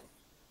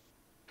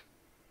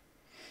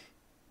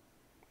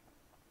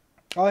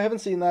 Oh, I haven't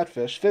seen that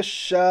fish.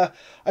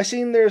 I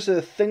seen there's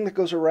a thing that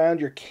goes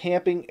around your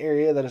camping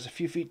area that is a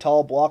few feet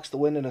tall, blocks the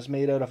wind, and is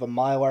made out of a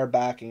Mylar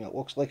backing. It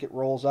looks like it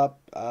rolls up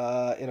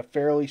in a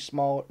fairly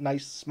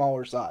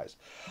smaller size.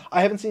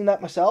 I haven't seen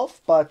that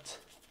myself, but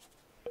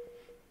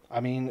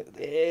I mean,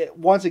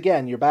 once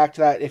again, you're back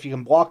to that. If you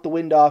can block the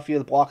wind off you,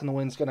 the blocking the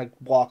wind's going to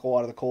block a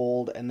lot of the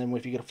cold, and then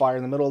if you get a fire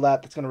in the middle of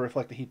that, that's going to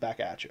reflect the heat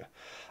back at you.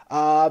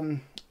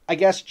 I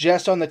guess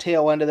just on the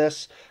tail end of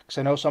this, because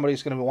I know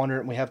somebody's going to be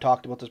wondering, and we have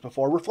talked about this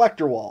before,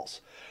 reflector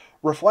walls.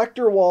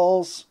 Reflector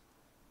walls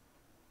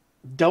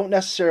don't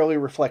necessarily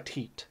reflect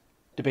heat.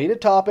 Debated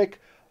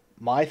topic.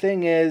 My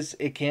thing is,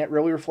 it can't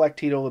really reflect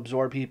heat. It'll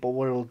absorb heat, but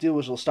what it'll do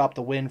is it'll stop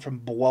the wind from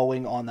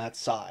blowing on that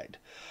side.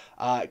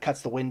 It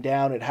cuts the wind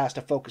down. It has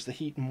to focus the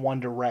heat in one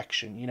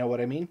direction. You know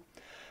what I mean?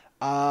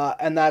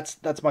 And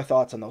that's my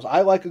thoughts on those.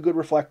 I like a good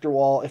reflector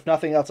wall. If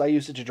nothing else, I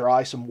use it to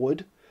dry some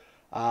wood.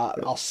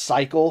 I'll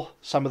cycle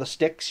some of the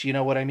sticks. You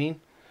know what I mean?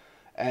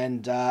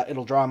 And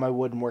it'll dry my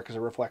wood and work as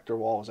a reflector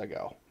wall as I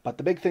go. But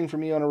the big thing for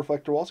me on a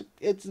reflector wall is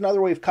it's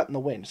another way of cutting the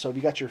wind. So if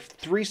you got your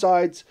three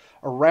sides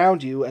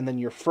around you and then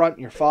your front,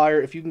 your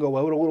fire, if you can go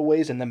out a little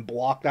ways and then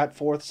block that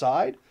fourth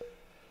side,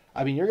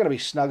 I mean, you're going to be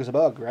snug as a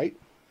bug, right?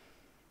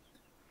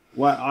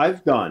 What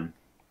I've done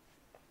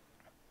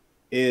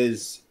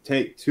is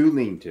take two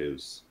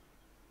lean-tos,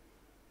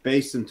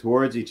 face them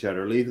towards each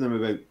other, leave them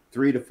about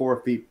 3 to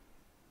 4 feet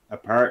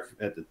apart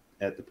at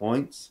the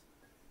points.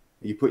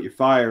 You put your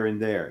fire in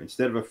there.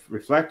 Instead of a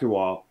reflector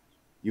wall,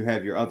 you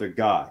have your other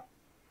guy.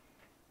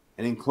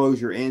 And then close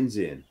your ends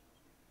in.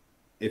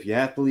 If you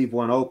have to leave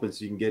one open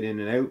so you can get in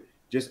and out,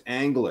 just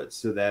angle it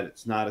so that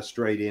it's not a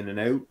straight in and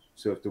out.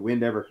 So if the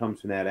wind ever comes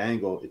from that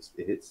angle,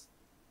 it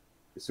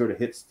sort of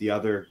hits the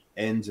other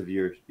ends of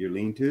your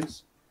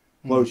lean-tos.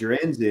 Close your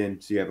ends in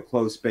so you have a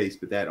closed space,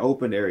 but that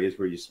open area is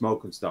where your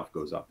smoke and stuff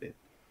goes up in.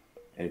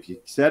 And if you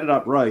set it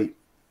up right,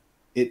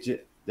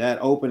 that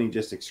opening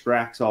just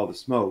extracts all the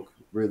smoke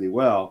really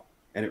well,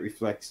 and it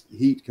reflects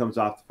heat comes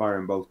off the fire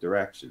in both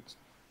directions.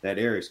 That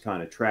area is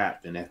kind of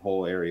trapped, and that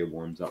whole area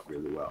warms up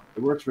really well.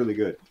 It works really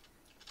good.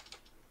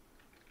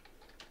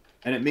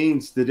 And it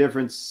means the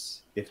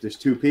difference, if there's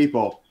two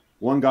people,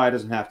 one guy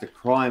doesn't have to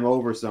climb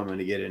over someone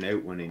to get in and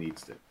out when he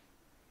needs to.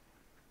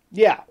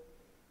 Yeah.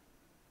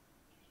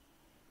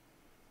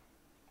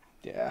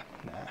 Yeah,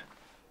 nah.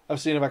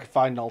 I've seen if I could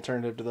find an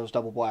alternative to those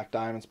double black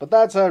diamonds, but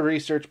that's a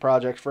research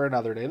project for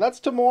another day. That's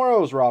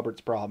tomorrow's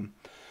Robert's problem.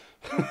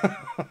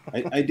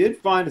 I did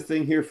find a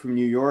thing here from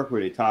New York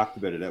where they talked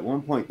about it. At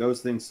one point, those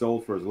things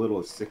sold for as little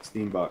as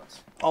 $16.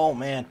 Oh,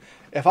 man.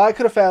 If I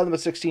could have found them at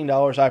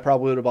 $16, I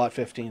probably would have bought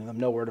 15 of them.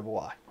 No word of a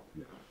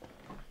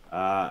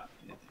lie.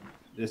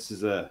 This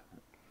is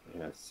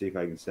let's see if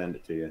I can send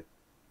it to you.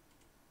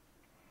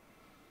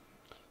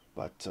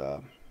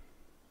 But,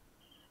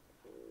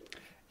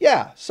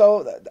 yeah,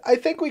 so I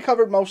think we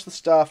covered most of the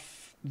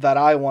stuff that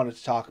I wanted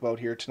to talk about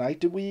here tonight.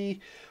 Did we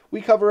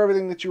cover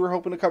everything that you were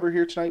hoping to cover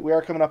here tonight? We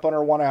are coming up on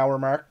our 1 hour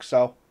mark,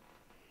 so.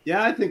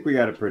 Yeah, I think we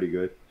got it pretty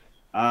good.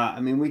 I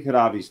mean, we could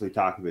obviously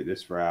talk about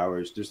this for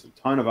hours. There's a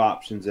ton of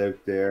options out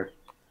there.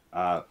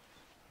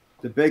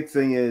 The big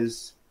thing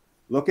is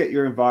look at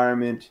your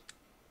environment.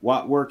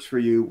 What works for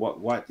you?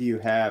 What do you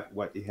have?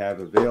 What do you have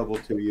available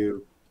to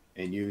you?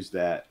 And use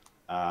that.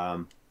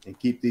 And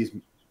keep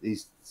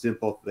these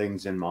simple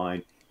things in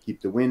mind.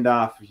 Keep the wind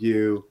off of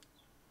you.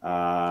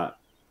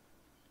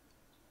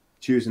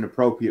 Choose an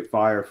appropriate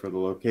fire for the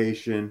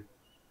location.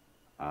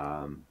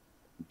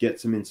 Get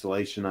some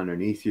insulation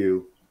underneath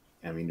you.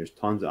 I mean, there's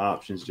tons of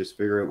options. Just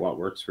figure out what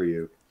works for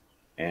you,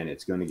 and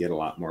it's going to get a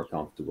lot more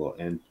comfortable.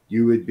 And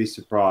you would be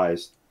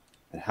surprised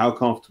at how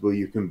comfortable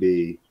you can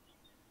be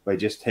by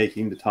just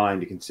taking the time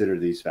to consider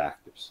these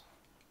factors.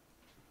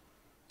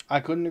 I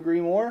couldn't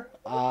agree more.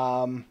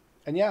 And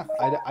yeah,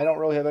 I don't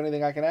really have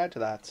anything I can add to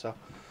that. So,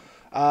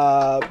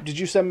 did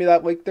you send me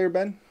that link there,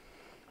 Ben?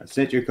 I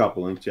sent you a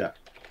couple links, yeah.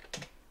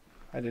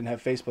 I didn't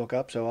have Facebook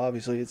up, so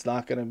obviously it's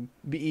not going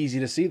to be easy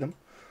to see them.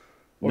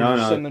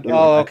 No.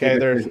 Oh, okay.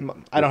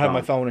 I don't have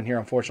my phone in here,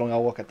 unfortunately.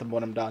 I'll look at them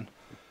when I'm done.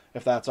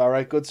 If that's all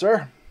right, good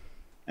sir.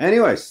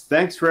 Anyways,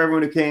 thanks for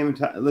everyone who came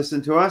and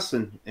listened to us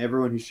and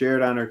everyone who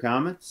shared on our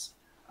comments.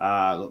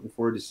 Looking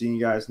forward to seeing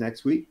you guys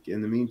next week.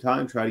 In the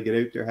meantime, try to get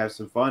out there, have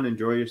some fun,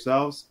 enjoy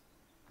yourselves,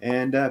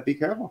 and be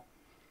careful.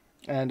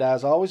 And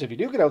as always, if you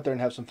do get out there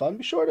and have some fun,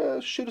 be sure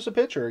to shoot us a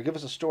picture or give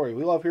us a story.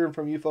 We love hearing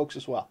from you folks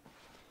as well.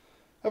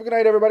 Have a good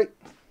night, everybody.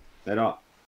 Right on.